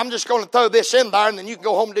scripture now, I'm just going to throw this in there and then you can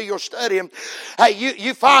go home and do your studying. Hey,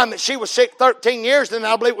 you find that she was sick 13 years. Then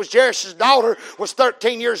I believe it was Jairus' daughter was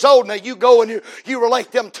 13 years old. Now you go and you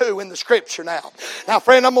relate them two in the scripture now. Now,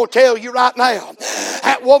 friend, I'm going to tell you right now.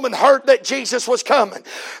 That woman heard that Jesus was coming.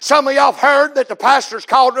 Some of y'all have heard that the pastor's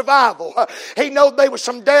called revival. He knowed there was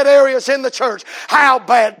some dead areas in the church. How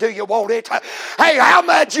bad do you want it? Hey, how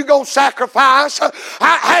bad you going to sacrifice?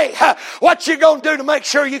 Hey, what you going to do to make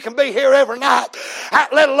sure you can be here every night?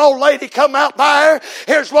 That little old lady come out there.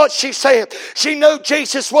 Here's what she said. She knew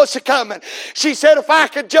Jesus was coming. She said, if I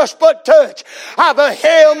could just but touch the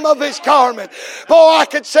hem of his garment. Boy, I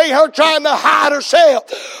could see her trying to hide herself.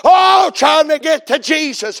 Oh, trying to get to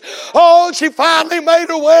Jesus. Oh, she finally made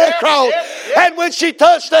her way across. And when she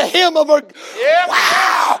touched the hem of her,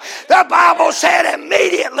 wow, the Bible said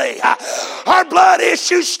immediately her blood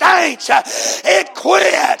issue stains. It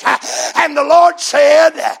quit. And the Lord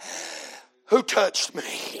said, who touched me?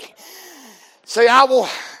 See, I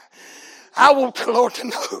want the Lord to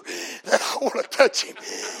know that I want to touch him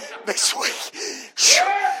this week.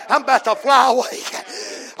 I'm about to fly away.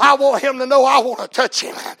 I want him to know I want to touch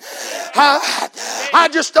him. I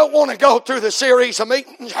just don't want to go through the series of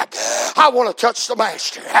meetings. I want to touch the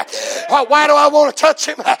Master. Why do I want to touch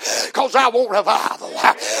him? Because I want revival.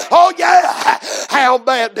 Oh yeah. How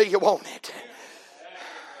bad do you want it?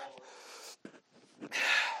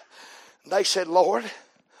 They said, Lord,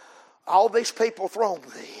 all these people thrown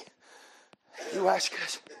thee. You ask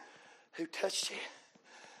us, who touched you?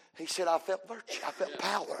 He said, I felt virtue. I felt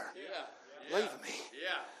power. Leave me.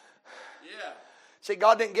 See,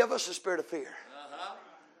 God didn't give us a spirit of fear.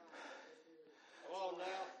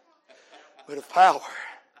 But of power,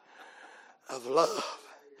 of love,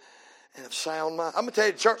 and of sound mind. I'm going to tell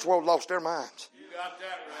you, the church world lost their minds. You got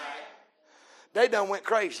that right. They done went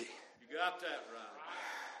crazy. You got that right.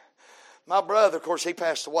 My brother, of course, he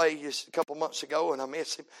passed away just a couple months ago, and I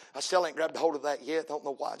miss him. I still ain't grabbed a hold of that yet. Don't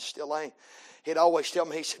know why I still ain't. He'd always tell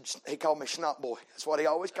me, he called me Snot Boy. That's what he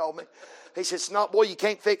always called me. He said, Snot Boy, you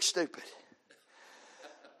can't fix stupid.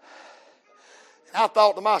 And I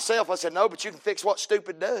thought to myself, I said, no, but you can fix what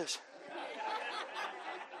stupid does.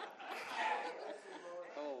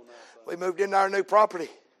 We moved into our new property.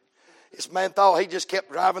 This man thought he just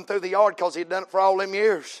kept driving through the yard because he'd done it for all them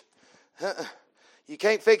years. You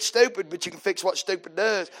can't fix stupid, but you can fix what stupid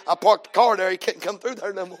does. I parked the car there. He couldn't come through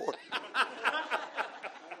there no more.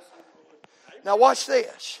 Now watch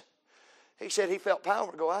this. He said he felt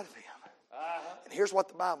power go out of him. And here's what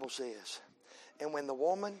the Bible says. And when the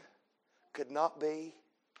woman could not be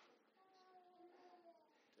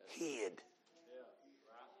hid.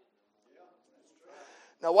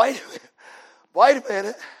 Now wait a minute. Wait a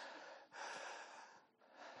minute.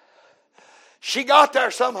 She got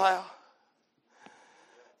there somehow.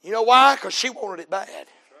 You know why? Because she wanted it bad.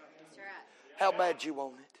 How bad you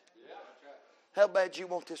want it? How bad you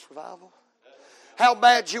want this revival? How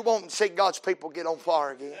bad you want to see God's people get on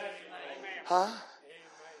fire again? Huh?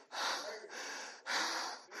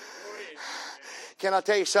 Can I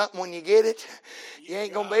tell you something? When you get it, you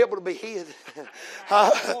ain't going to be able to be hid.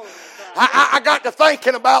 I got to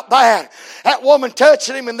thinking about that. That woman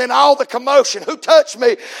touching him and then all the commotion. Who touched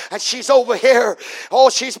me? And she's over here.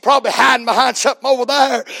 Oh, she's probably hiding behind something over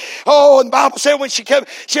there. Oh, and the Bible said when she came,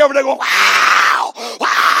 she over there going, wow,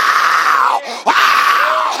 wow,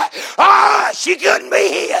 wow. Oh, she couldn't be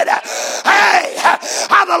hid. Hey,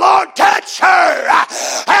 how the Lord touched her.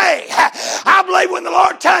 Hey, I believe when the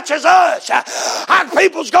Lord touches us, our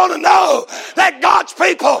people's going to know that God's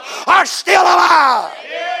people are still alive.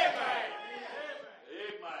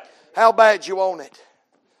 How bad you want it?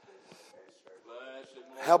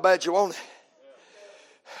 How bad you want it?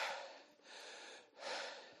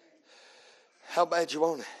 How bad you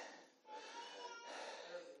want it?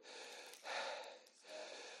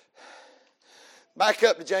 Back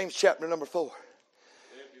up to James chapter number 4.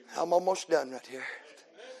 I'm almost done right here.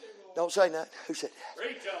 Don't say nothing. Who said that?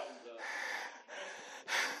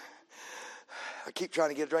 I keep trying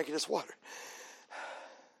to get a drink of this water.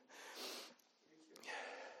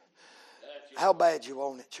 How bad you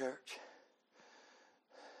want it, church?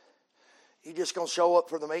 You just going to show up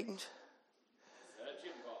for the meetings?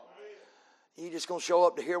 You just going to show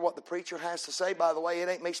up to hear what the preacher has to say? By the way, it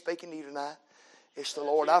ain't me speaking to you tonight. It's the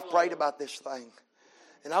Lord. I've prayed about this thing.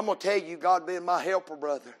 And I'm going to tell you, God being my helper,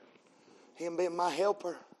 brother, Him being my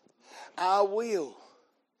helper, I will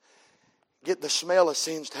get the smell of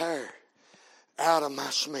singed hair out of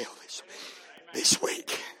my smell this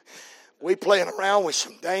week. We playing around with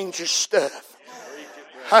some dangerous stuff.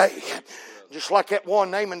 Hey, just like that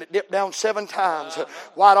one Naaman that dipped down 7 times.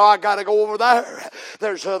 Why do I got to go over there?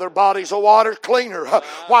 There's other bodies of water cleaner.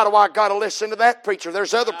 Why do I got to listen to that preacher?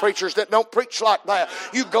 There's other preachers that don't preach like that.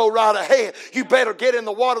 You go right ahead. You better get in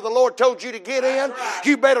the water the Lord told you to get in.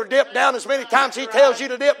 You better dip down as many times He tells you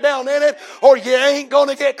to dip down in it, or you ain't going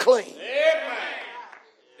to get clean. Amen.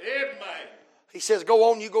 He says,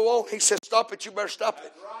 go on, you go on. He says, stop it, you better stop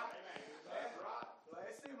it.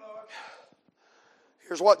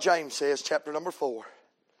 Here's what James says, chapter number 4.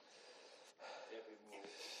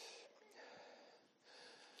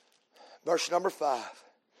 Verse number 5.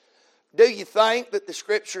 Do you think that the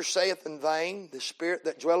Scripture saith in vain, the Spirit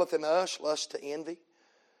that dwelleth in us lusts to envy?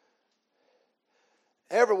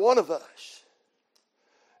 Every one of us,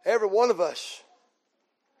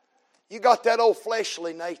 you got that old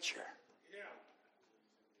fleshly nature.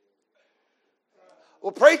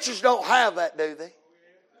 Well, preachers don't have that, do they?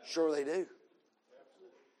 Sure they do.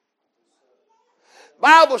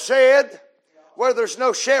 Bible said, where there's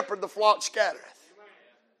no shepherd, the flock scattereth.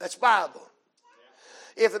 That's Bible.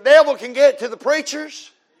 If the devil can get to the preachers,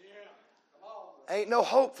 ain't no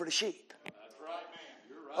hope for the sheep.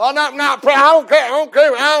 Well, I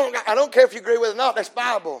don't care if you agree with it or not. That's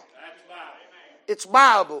Bible. It's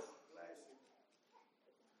Bible.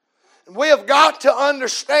 And we have got to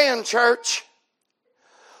understand, church,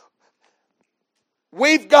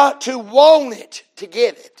 we've got to want it to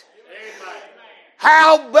get it.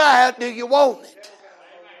 How bad do you want it?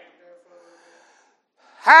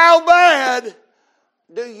 How bad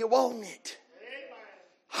do you want it?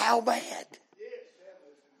 How bad?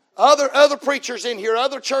 Other preachers in here,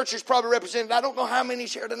 other churches probably represented. I don't know how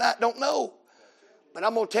many's here tonight. Don't know. But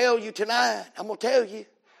I'm going to tell you tonight. I'm going to tell you.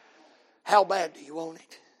 How bad do you want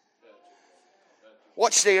it?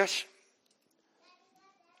 Watch this.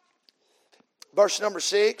 Verse number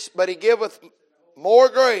 6. But He giveth more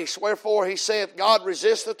grace. Wherefore He saith, God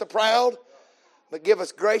resisteth the proud, but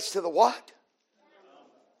giveth grace to the what?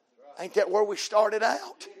 Ain't that where we started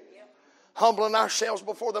out? Humbling ourselves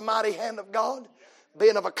before the mighty hand of God.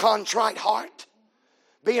 Being of a contrite heart.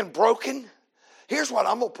 Being broken. Here's what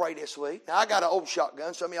I'm going to pray this week. Now I got an old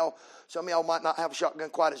shotgun. Some of y'all might not have a shotgun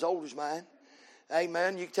quite as old as mine.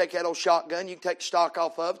 Amen. You can take that old shotgun. You can take the stock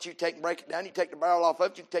off of it. You can take and break it down. You can take the barrel off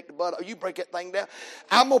of it. You can take the butt. You break that thing down.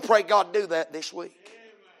 I'm going to pray God do that this week.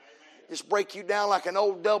 just break you down like an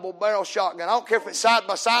old double barrel shotgun. I don't care if it's side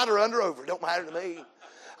by side or under over. It don't matter to me.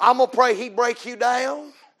 I'm going to pray He break you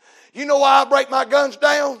down. You know why I break my guns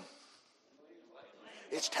down?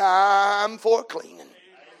 It's time for cleaning.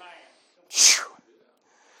 Whew.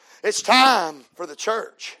 It's time for the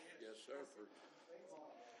church.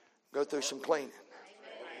 Go through some cleaning.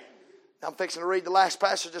 Now I'm fixing to read the last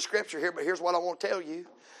passage of Scripture here, but here's what I want to tell you.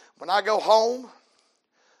 When I go home,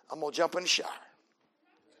 I'm going to jump in the shower.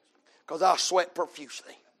 Because I'll sweat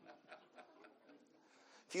profusely.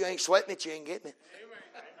 If you ain't sweating it, you ain't getting it.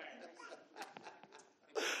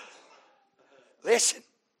 Listen.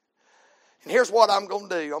 And here's what I'm going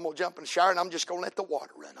to do. I'm going to jump in the shower and I'm just going to let the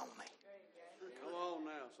water run on me. Come on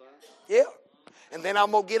now, son. Yeah. And then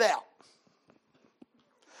I'm going to get out.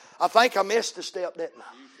 I think I missed a step, didn't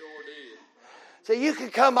I? You sure did. See, you can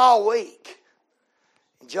come all week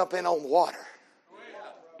and jump in on the water.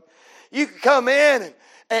 You can come in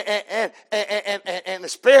and the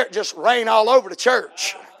Spirit just rain all over the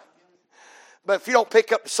church. But if you don't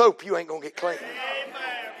pick up the soap, you ain't going to get clean.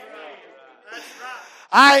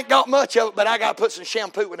 I ain't got much of it, but I got to put some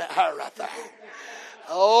shampoo in that hair right there.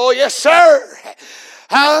 Oh, yes, sir.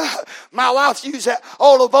 My wife used that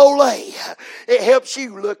olive oil. It helps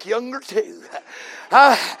you look younger, too.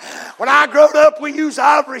 When I growed up, we used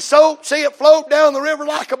ivory soap. See, it flowed down the river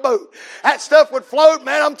like a boat. That stuff would float,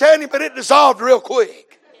 man, I'm telling you, but it dissolved real quick.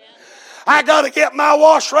 I got to get my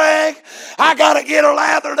wash rag. I got to get her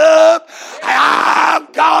lathered up.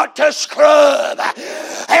 I've got to scrub.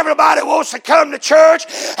 Everybody wants to come to church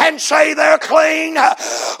and say they're clean.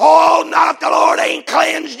 Oh, not the Lord ain't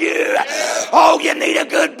cleansed you. Oh, you need a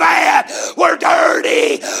good bath. We're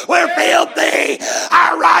dirty. We're filthy.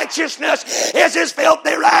 Our righteousness is as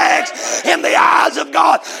filthy rags in the eyes of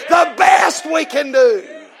God. The best we can do.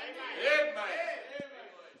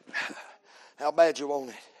 How bad you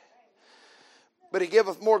want it? But He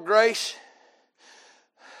giveth more grace.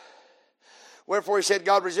 Wherefore He said,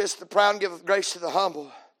 God resisteth the proud and giveth grace to the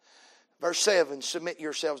humble. Verse 7, submit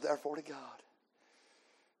yourselves therefore to God.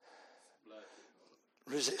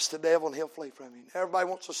 Resist the devil and he'll flee from you. Everybody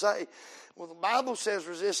wants to say, well, the Bible says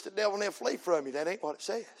resist the devil and he'll flee from you. That ain't what it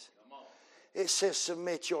says. It says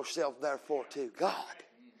submit yourself therefore to God.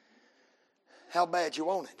 How bad you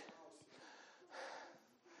want it?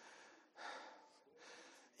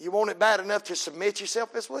 You want it bad enough to submit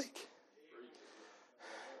yourself this week?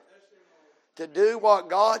 To do what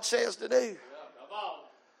God says to do?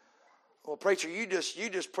 Well, preacher, you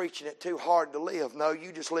just preaching it too hard to live. No,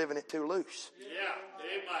 you just living it too loose.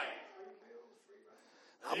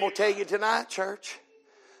 I'm going to tell you tonight, church,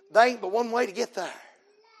 there ain't but one way to get there.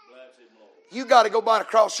 You got to go by the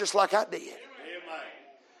cross just like I did.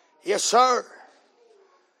 Yes, sir.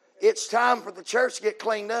 It's time for the church to get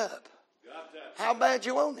cleaned up. How bad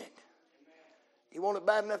you want it? You want it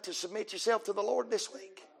bad enough to submit yourself to the Lord this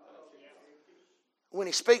week? When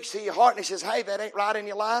He speaks to your heart and He says, hey, that ain't right in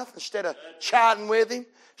your life, instead of chiding with Him,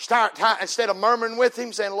 instead of murmuring with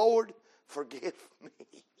Him, saying, Lord, forgive me.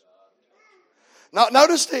 Now,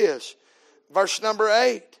 notice this. Verse number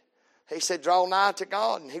 8. He said, draw nigh to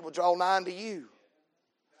God and He will draw nigh unto you.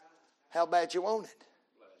 How bad you want it?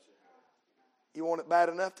 You want it bad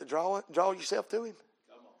enough to draw yourself to Him?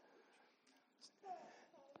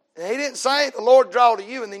 And He didn't say the Lord draw to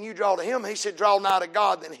you and then you draw to Him. He said draw nigh to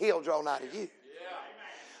God, then He'll draw nigh to you.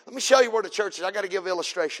 Let me show you where the church is. I got to give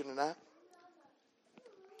illustration tonight.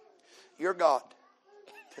 You're God.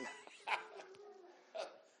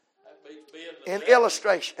 In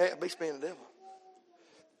illustration. It beats being the devil.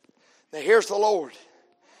 Now here's the Lord.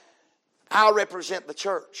 I represent the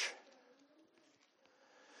church.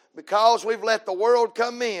 Because we've let the world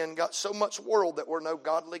come in, got so much world that we're no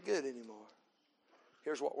godly good anymore.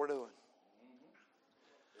 Here's what we're doing.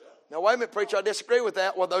 Now wait a minute, preacher, I disagree with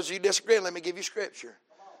that. Well, those of you disagreeing, let me give you scripture.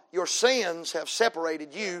 Your sins have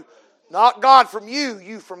separated you, not God from you,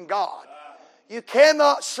 you from God. You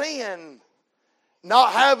cannot sin,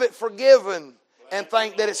 not have it forgiven, and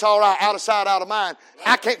think that it's all right, out of sight, out of mind.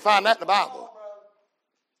 I can't find that in the Bible.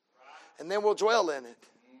 And then we'll dwell in it.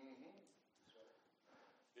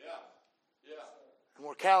 And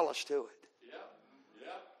we're callous to it.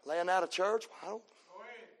 Laying out of church, well,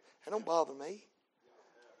 that don't bother me.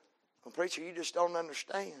 Well, preacher, you just don't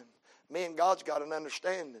understand. Me and God's got an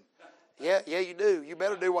understanding. Yeah, you do. You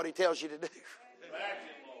better do what He tells you to do.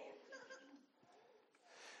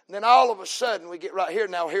 And then all of a sudden we get right here.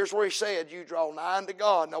 Now here's where He said, you draw nigh unto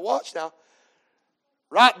God. Now watch now.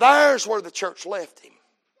 Right there's where the church left Him.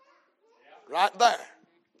 Right there.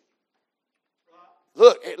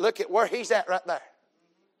 Look at where He's at right there.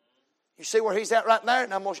 You see where he's at right there?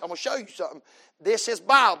 And I'm going to show you something. This is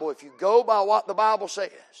Bible. If you go by what the Bible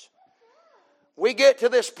says. We get to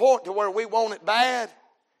this point to where we want it bad.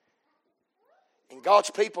 And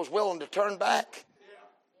God's people's willing to turn back.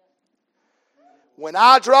 When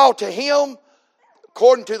I draw to Him,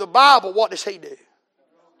 according to the Bible, what does He do?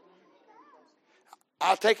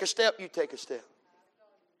 I'll take a step, you take a step.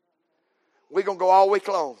 We're going to go all week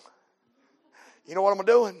long. You know what I'm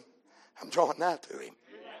doing? I'm drawing nigh to Him.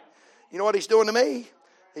 You know what He's doing to me?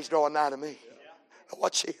 He's drawing nigh to me. Now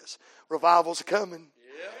watch this. Revival's coming.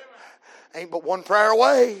 Ain't but one prayer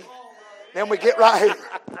away. Then we get right here.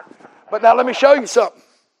 But now let me show you something. You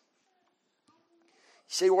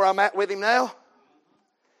see where I'm at with Him now?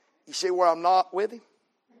 You see where I'm not with Him?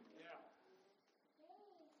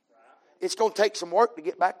 It's going to take some work to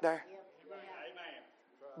get back there.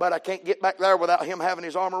 But I can't get back there without Him having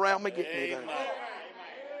His arm around me, getting me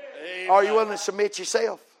there. Are you willing to submit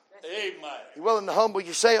yourself? Are you willing to humble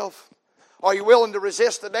yourself? Are you willing to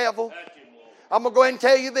resist the devil? I'm going to go ahead and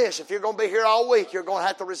tell you this. If you're going to be here all week, you're going to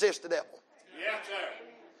have to resist the devil. Yes, sir.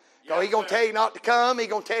 Because he's going to tell you not to come. He's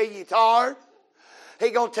going to tell you you're tired.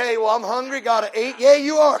 He's going to tell you, well, I'm hungry, got to eat. Yeah,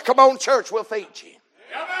 you are. Come on to church, we'll feed you.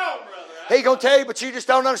 Come on, brother. He's going to tell you, but you just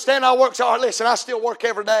don't understand how it works. All right, listen, I still work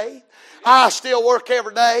every day. I still work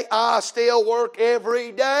every day. I still work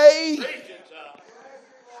every day.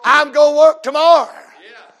 I'm going to work tomorrow.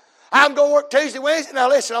 I'm going to work Tuesday, Wednesday. Now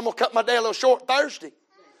listen, I'm going to cut my day a little short Thursday.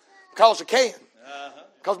 Because I can.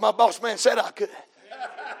 Because my boss man said I could.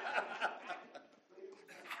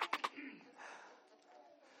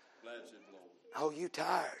 Oh, you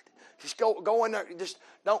tired. Just go in there. Just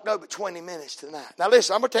don't go but 20 minutes tonight. Now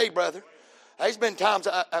listen, I'm going to tell you, brother. There's been times,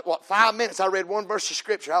 5 minutes I read one verse of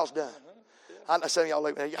Scripture. I was done. I know some of y'all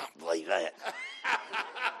look at me. Y'all believe that.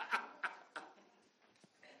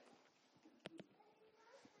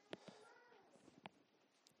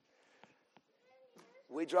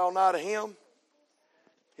 We draw nigh to Him,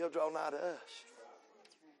 He'll draw nigh to us.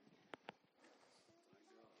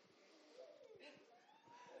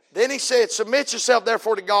 Then He said, submit yourself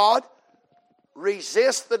therefore to God,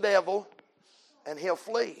 resist the devil, and he'll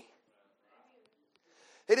flee.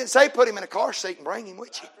 He didn't say put him in a car seat and bring him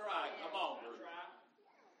with you.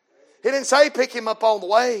 He didn't say pick him up on the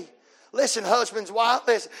way. Listen, husbands, wife,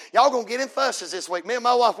 listen, y'all going to get in fusses this week. Me and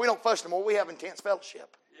my wife, we don't fuss no more. We have intense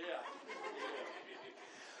fellowship.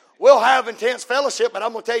 We'll have intense fellowship, but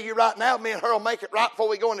I'm going to tell you right now, me and her will make it right before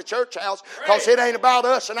we go in the church house, because it ain't about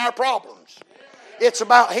us and our problems. It's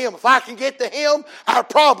about Him. If I can get to Him, our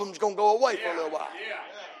problem's going to go away for a little while.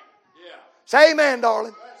 Say amen,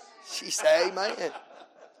 darling. She say amen.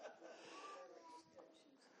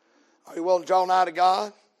 Are you willing to draw nigh to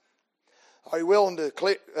God? Are you willing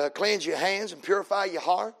to cleanse your hands and purify your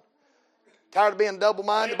heart? Tired of being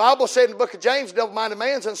double-minded? The Bible said in the book of James, double-minded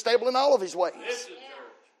man's unstable in all of his ways.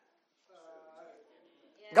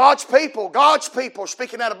 God's people are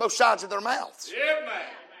speaking out of both sides of their mouths.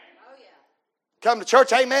 Come to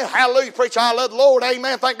church, amen, hallelujah, preach, I love the Lord,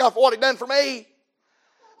 amen, thank God for what He done for me.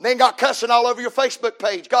 And then got cussing all over your Facebook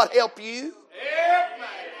page. God help you.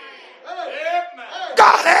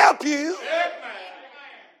 God help you.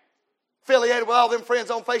 Affiliated with all them friends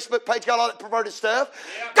on Facebook page, got all that perverted stuff.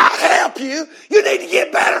 God help you. You need to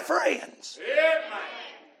get better friends.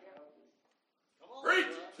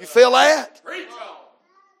 You feel that?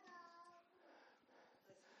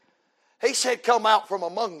 He said, come out from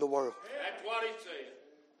among the world. That's what He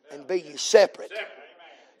said. And be ye separate.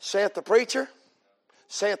 Saith the preacher,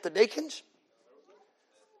 saith the deacons,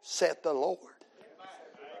 saith the Lord.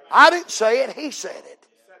 I didn't say it, He said it.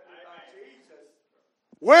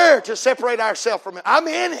 We're to separate ourselves from it. I'm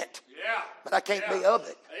in it, but I can't be of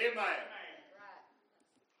it.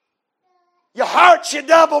 Your heart's you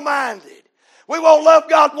double-minded. We won't love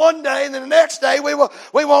God one day, and then the next day we won't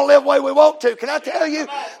live the way we want to. Can I tell you,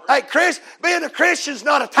 hey, being a Christian's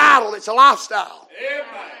not a title, it's a lifestyle.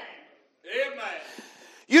 Amen.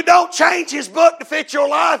 You don't change His book to fit your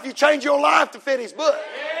life, you change your life to fit His book.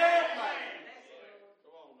 Amen.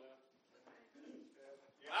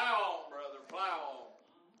 Plow on, brother, plow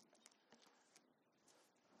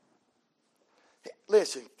on.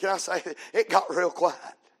 Listen, can I say, it got real quiet.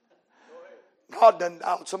 God done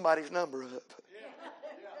dialed somebody's number up.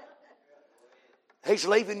 He's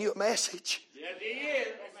leaving you a message. Yes, He is.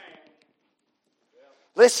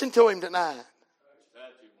 Listen to Him tonight.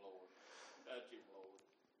 Touch Him, Lord. Touch Him, Lord.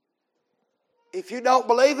 If you don't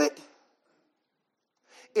believe it,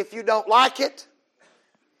 if you don't like it,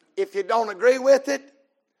 if you don't agree with it,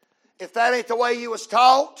 if that ain't the way you was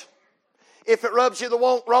taught, if it rubs you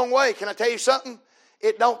the wrong way, can I tell you something?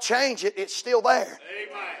 It don't change it. It's still there. Amen.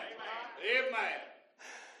 Amen.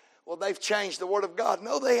 Well, they've changed the Word of God.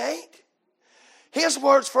 No, they ain't. His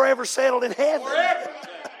Word's forever settled in heaven. Forever.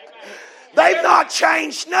 They've not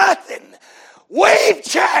changed nothing. We've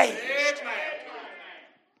changed. Amen.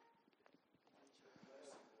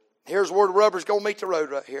 Here's where the rubber's going to meet the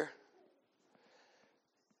road right here.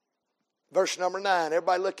 Verse number 9.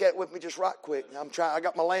 Everybody look at it with me just right quick. I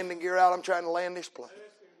got my landing gear out. I'm trying to land this plane.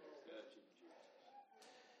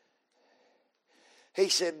 He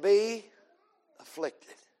said, be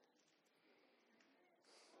afflicted.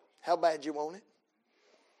 How bad you want it?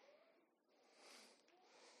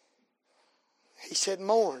 He said,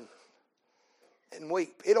 mourn and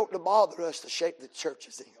weep. It don't bother us the shape the church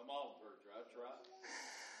is in. Come on, preacher. That's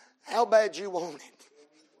right. How bad you want it?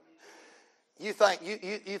 You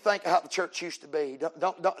think how the church used to be.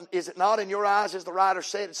 Is it not in your eyes, as the writer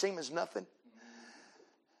said, it seems as nothing?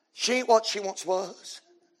 She ain't what she once was.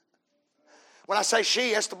 When I say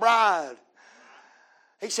she, it's the bride.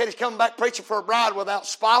 He said he's coming back preaching for a bride without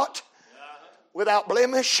spot, without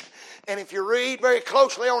blemish. And if you read very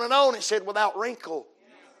closely on and on, it said without wrinkle.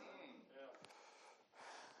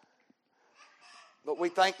 But we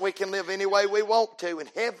think we can live any way we want to, and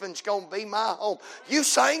heaven's going to be my home. You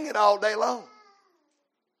sang it all day long.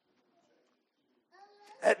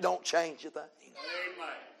 That don't change a thing. Amen.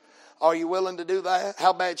 Are you willing to do that?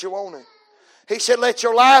 How bad you want it? He said, let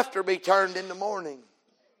your laughter be turned into mourning.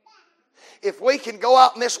 If we can go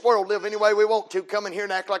out in this world, live any way we want to, come in here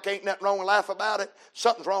and act like ain't nothing wrong and laugh about it,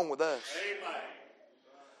 something's wrong with us. Amen.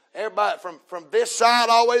 Everybody from this side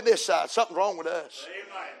all the way to this side, something's wrong with us.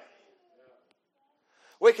 Amen.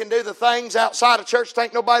 We can do the things outside of church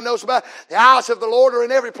think nobody knows about. The eyes of the Lord are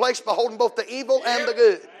in every place, beholding both the evil and the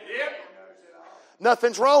good. Yep.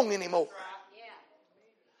 Nothing's wrong anymore.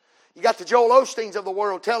 You got the Joel Osteens of the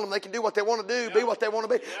world telling them they can do what they want to do, be what they want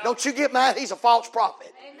to be. Don't you get mad. He's a false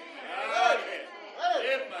prophet. Amen.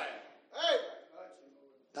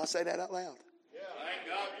 Did I say that out loud? Thank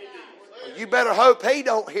God you did. Well, you better hope he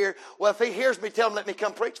don't hear. Well, if he hears me, tell him let me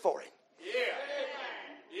come preach for him. Yeah.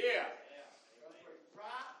 Yeah.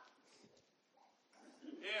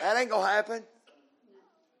 That ain't going to happen.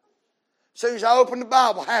 As soon as I open the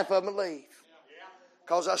Bible, half of them will leave.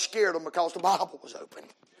 Because I scared them because the Bible was open.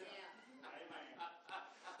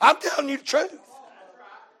 I'm telling you the truth.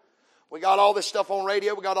 We got all this stuff on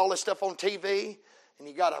radio. We got all this stuff on TV. And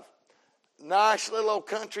you got a nice little old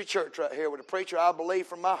country church right here with a preacher, I believe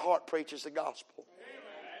from my heart, preaches the gospel.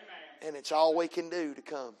 And it's all we can do to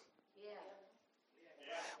come.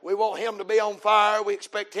 We want him to be on fire. We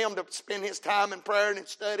expect him to spend his time in prayer and in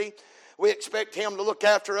study. We expect him to look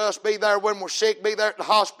after us, be there when we're sick, be there at the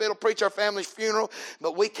hospital, preach our family's funeral.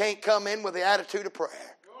 But we can't come in with the attitude of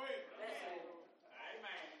prayer.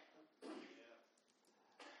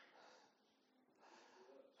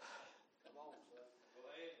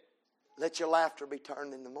 Let your laughter be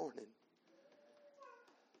turned in the morning.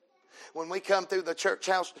 When we come through the church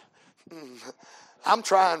house, I'm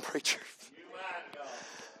trying, preacher.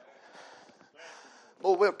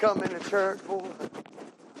 Boy, we'll come into church, boy,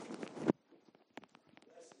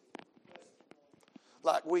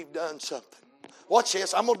 like we've done something. Watch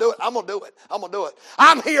this. I'm going to do it. I'm going to do it. I'm going to do it.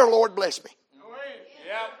 I'm here, Lord, bless me.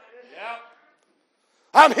 Yep.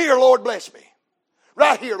 I'm here, Lord, bless me.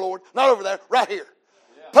 Right here, Lord. Not over there. Right here.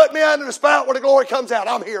 Put me under the spout where the glory comes out.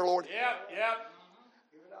 I'm here, Lord. Yep.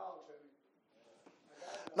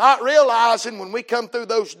 Not realizing when we come through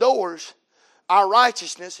those doors, our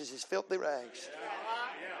righteousness is as filthy rags.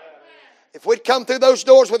 If we'd come through those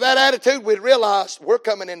doors with that attitude, we'd realize we're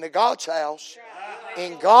coming into God's house,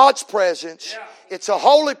 in God's presence. It's a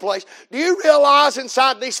holy place. Do you realize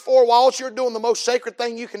inside these four walls you're doing the most sacred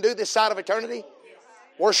thing you can do this side of eternity?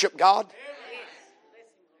 Worship God.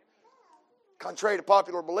 Contrary to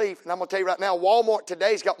popular belief, and I'm going to tell you right now, Walmart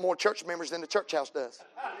today's got more church members than the church house does. That's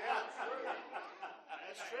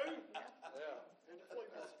true.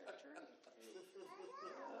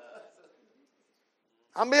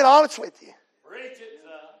 I'm being honest with you. Preach it,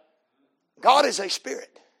 son. God is a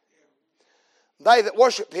spirit. They that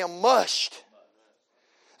worship him must.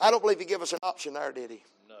 I don't believe he gave us an option there, did he?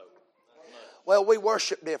 No. Well, we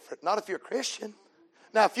worship different. Not if you're a Christian.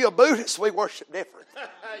 Now, if you're a Buddhist, we worship different.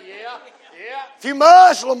 Yeah. If you're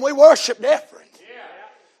Muslim, we worship different. Yeah.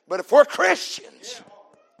 But if we're Christians,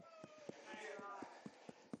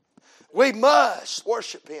 we must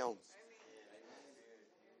worship him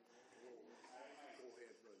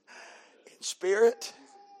in spirit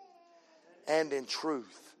and in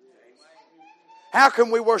truth. How can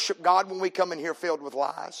we worship God when we come in here filled with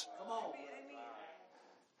lies?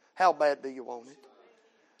 How bad do you want it?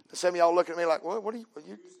 Some of y'all looking at me like, what are you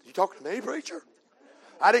talking to me, preacher?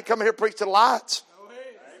 I didn't come here to preach to the lights.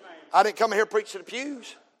 I didn't come here to preach to the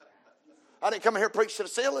pews. I didn't come here to preach to the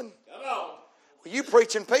ceiling. Well, you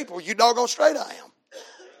preaching people, you doggone straight I am.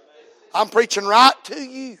 I'm preaching right to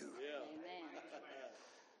you.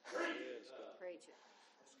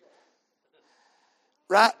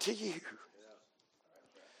 Right to you.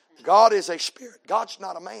 God is a spirit. God's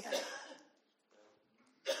not a man.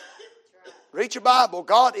 Read your Bible.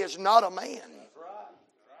 God is not a man.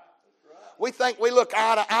 We think we look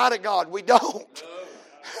eye to eye to God. We don't.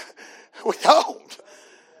 We don't.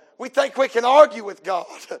 We think we can argue with God.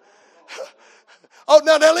 Oh,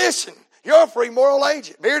 now listen. You're a free moral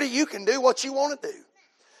agent. Beardy, you can do what you want to do.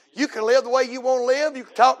 You can live the way you want to live. You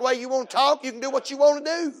can talk the way you want to talk. You can do what you want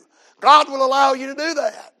to do. God will allow you to do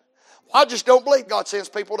that. I just don't believe God sends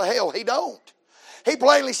people to hell. He don't. He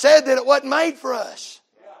plainly said that it wasn't made for us.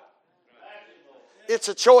 It's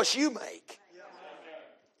a choice you make.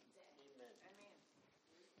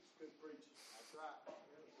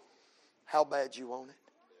 How bad you want it?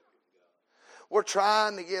 We're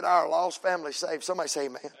trying to get our lost family saved. Somebody say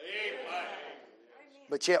amen. Amen.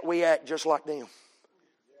 But yet we act just like them. Amen.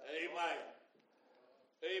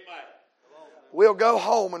 Amen. We'll go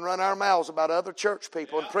home and run our mouths about other church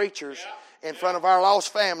people and preachers in front of our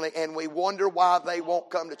lost family, and we wonder why they won't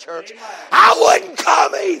come to church. Amen. I wouldn't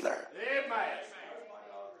come either. Amen.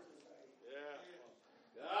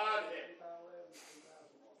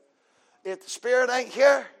 If the Spirit ain't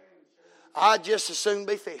here, I'd just as soon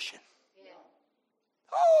be fishing.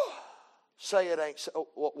 Oh, say it ain't so.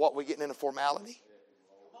 What, we getting into formality?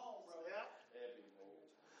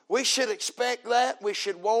 We should expect that. We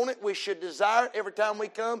should want it. We should desire it every time we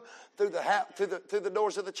come through the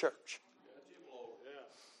doors of the church.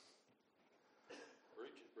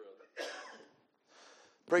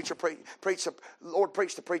 Preacher, preach the Lord,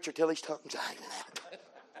 preach the preacher till his tongue's hanging out.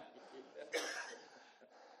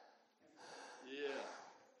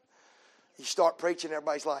 You start preaching,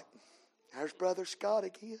 everybody's like, "There's Brother Scott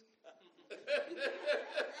again."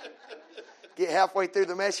 Get halfway through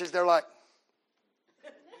the message, they're like.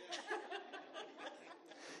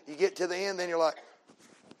 You get to the end, then you're like.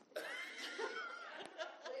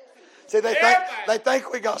 See, they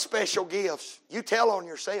think we got special gifts. You tell on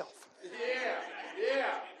yourself.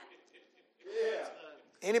 Yeah.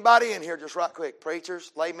 Anybody in here, just right quick,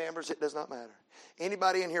 preachers, lay members, it does not matter.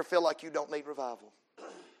 Anybody in here feel like you don't need revival?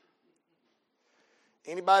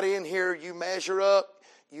 Anybody in here, you measure up,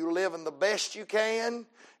 you live in the best you can,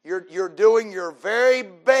 you're doing your very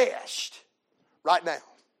best right now.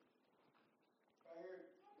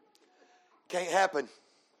 Can't happen.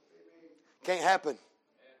 Can't happen.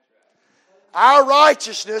 Our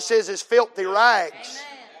righteousness is as filthy rags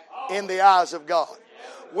in the eyes of God.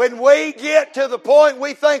 When we get to the point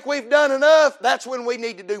we think we've done enough, that's when we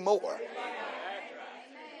need to do more.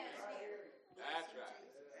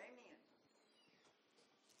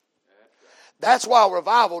 That's why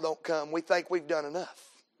revival don't come. We think we've done enough.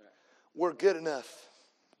 We're good enough.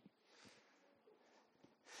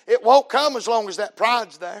 It won't come as long as that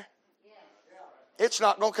pride's there. It's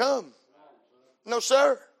not going to come. No,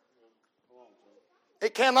 sir.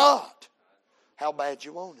 It cannot. How bad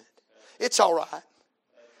you want it. It's all right.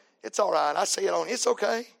 It's all right. I see it on. It's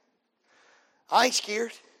okay. I ain't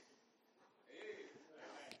scared.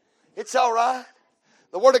 It's all right.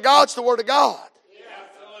 The Word of God's the Word of God.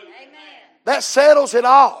 That settles it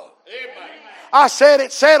all. I said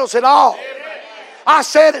it settles it all. I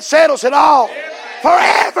said it settles it all.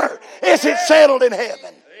 Forever is it settled in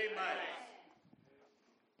heaven.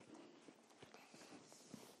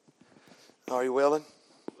 Are you willing?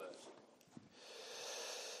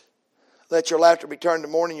 Let your laughter be turned to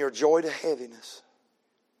mourning, your joy to heaviness.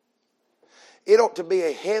 It ought to be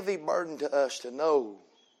a heavy burden to us to know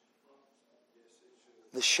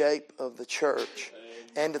the shape of the church.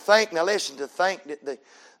 And to think, now listen, to think that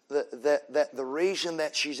the reason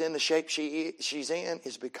that she's in the shape she's in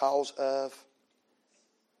is because of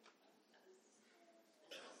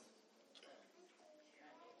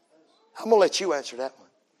I'm going to let you answer that one.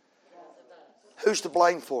 Who's to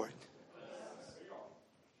blame for it?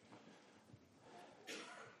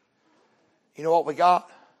 You know what we got?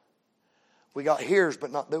 We got hearers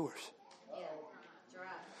but not doers. Yeah, that's right.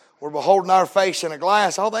 We're beholding our face in a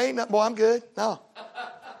glass. Oh, they ain't nothing. Boy, I'm good. No.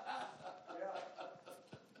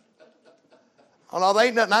 Oh, no, they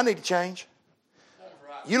ain't nothing I need to change.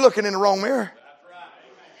 You're looking in the wrong mirror.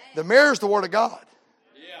 The mirror is the Word of God.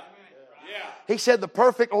 He said the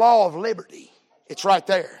perfect law of liberty. It's right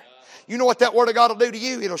there. You know what that Word of God will do to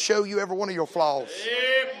you? It'll show you every one of your flaws.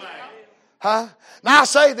 Huh? Now I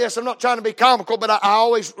say this, I'm not trying to be comical, but I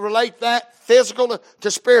always relate that physical to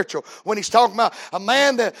spiritual. When he's talking about a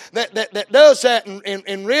man that does that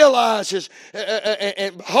and realizes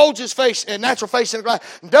and holds his face and natural face in the glass,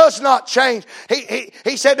 does not change.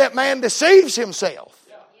 He said that man deceives himself.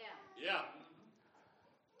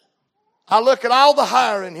 I look at all the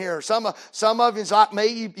hair in here. Some of you's like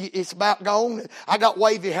me, it's about gone. I got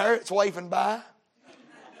wavy hair, it's waving by.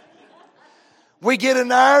 We get in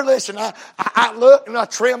there, listen, I look and I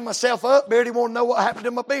trim myself up. Beardy won't know what happened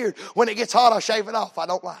to my beard. When it gets hot, I shave it off. I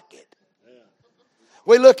don't like it. Yeah.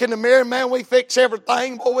 We look in the mirror, man, we fix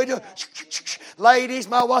everything. Boy, we do. Ladies,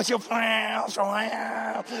 my wife, she'll and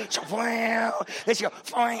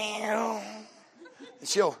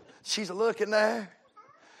she's looking there.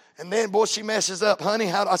 And then, boy, she messes up.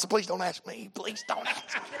 Honey, I said, please don't ask me. Please don't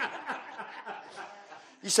ask me.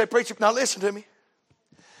 You say, preacher, now listen to me.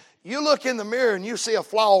 You look in the mirror and you see a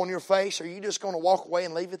flaw on your face, are you just going to walk away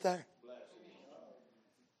and leave it there?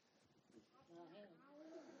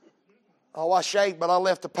 Oh, I shaved, but I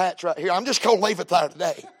left a patch right here. I'm just going to leave it there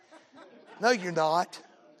today. No, you're not.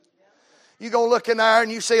 You're going to look in there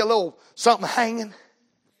and you see a little something hanging.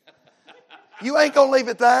 You ain't going to leave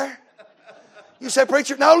it there. You say,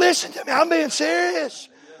 preacher, no, listen to me. I'm being serious.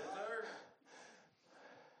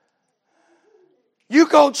 You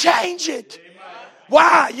going to change it.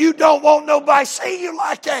 Why? You don't want nobody to see you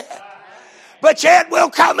like that. But yet we'll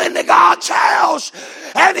come into God's house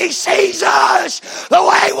and He sees us the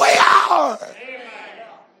way we are.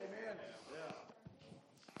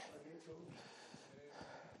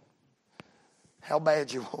 How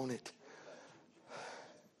bad you want it?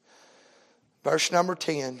 Verse number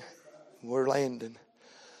 10. We're landing.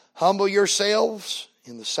 Humble yourselves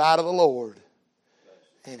in the sight of the Lord,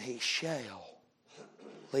 and He shall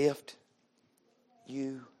lift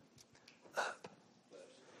you up.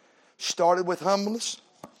 Started with humbleness,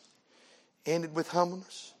 ended with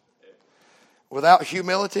humbleness. Without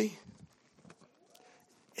humility,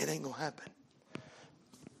 it ain't going to happen.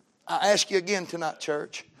 I ask you again tonight,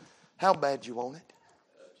 church, how bad you want it?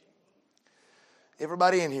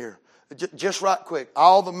 Everybody in here, just right quick,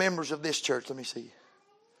 all the members of this church, let me see you.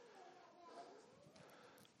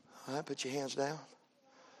 All right, put your hands down.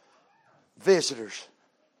 Visitors.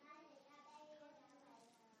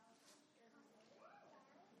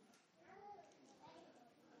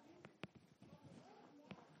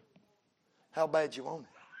 How bad you want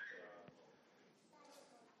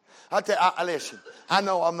it? Listen, I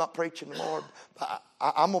know I'm not preaching the Lord, but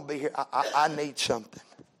I'm going to be here. I need something.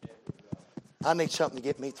 I need something to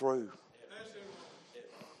get me through.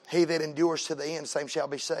 He that endures to the end, same shall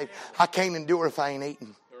be saved. I can't endure if I ain't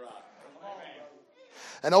eating.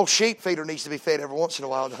 An old sheep feeder needs to be fed every once in a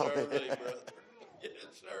while, don't it?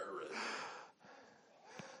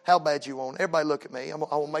 How bad you want it? Everybody look at me. I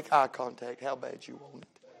want to make eye contact. How bad you want it?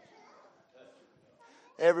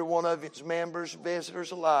 Every one of its members,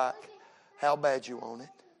 visitors alike. How bad you want it?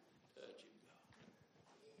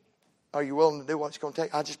 Are you willing to do what it's going to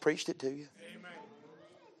take? I just preached it to you. Amen.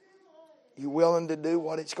 You willing to do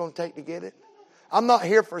what it's going to take to get it? I'm not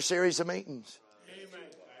here for a series of meetings. Amen.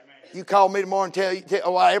 You call me tomorrow and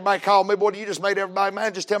tell everybody call me, boy, you just made everybody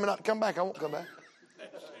mad. Just tell me not to come back. I won't come back.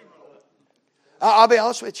 I'll be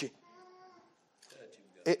honest with you.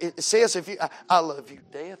 It says, I love you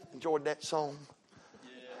to death. Enjoyed that song.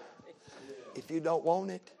 If you don't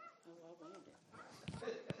want it,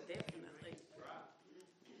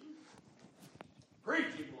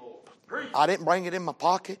 I didn't bring it in my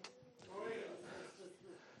pocket.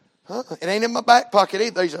 Huh? It ain't in my back pocket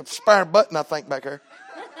either. There's a spare button, I think, back there.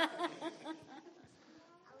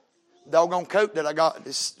 Doggone coat that I got,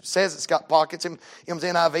 it says it's got pockets. Them's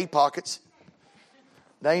NIV pockets.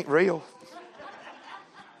 They ain't real.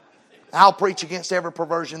 I'll preach against every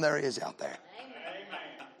perversion there is out there.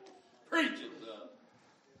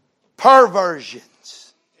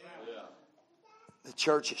 Perversions. The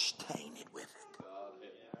church is tainted with it.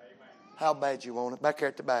 How bad you want it? Back here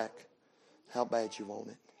at the back. How bad you want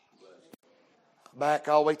it? Back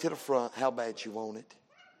all the way to the front. How bad you want it?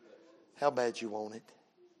 How bad you want it?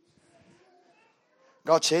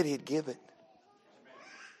 God said He'd give it.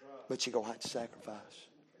 But you're going to have to sacrifice.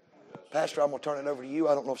 Pastor, I'm going to turn it over to you.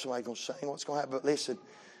 I don't know if somebody's going to sing what's going to happen. But listen,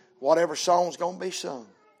 whatever song's going to be sung,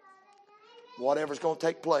 whatever's going to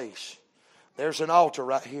take place, there's an altar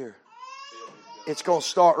right here. It's going to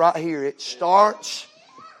start right here. It starts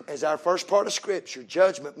as our first part of Scripture.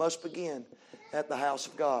 Judgment must begin at the house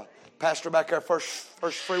of God. Pastor back there, First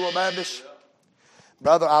Free Will Baptist.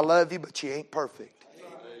 Brother, I love you, but you ain't perfect.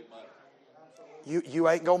 You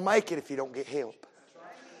ain't going to make it if you don't get help.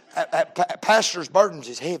 Pastor's burdens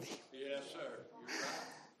is heavy.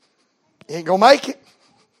 You ain't going to make it.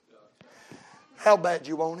 How bad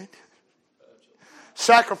you want it?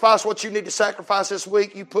 Sacrifice what you need to sacrifice this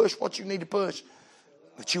week. You push what you need to push.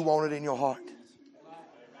 But you want it in your heart.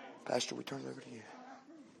 Pastor, we turn it over to you.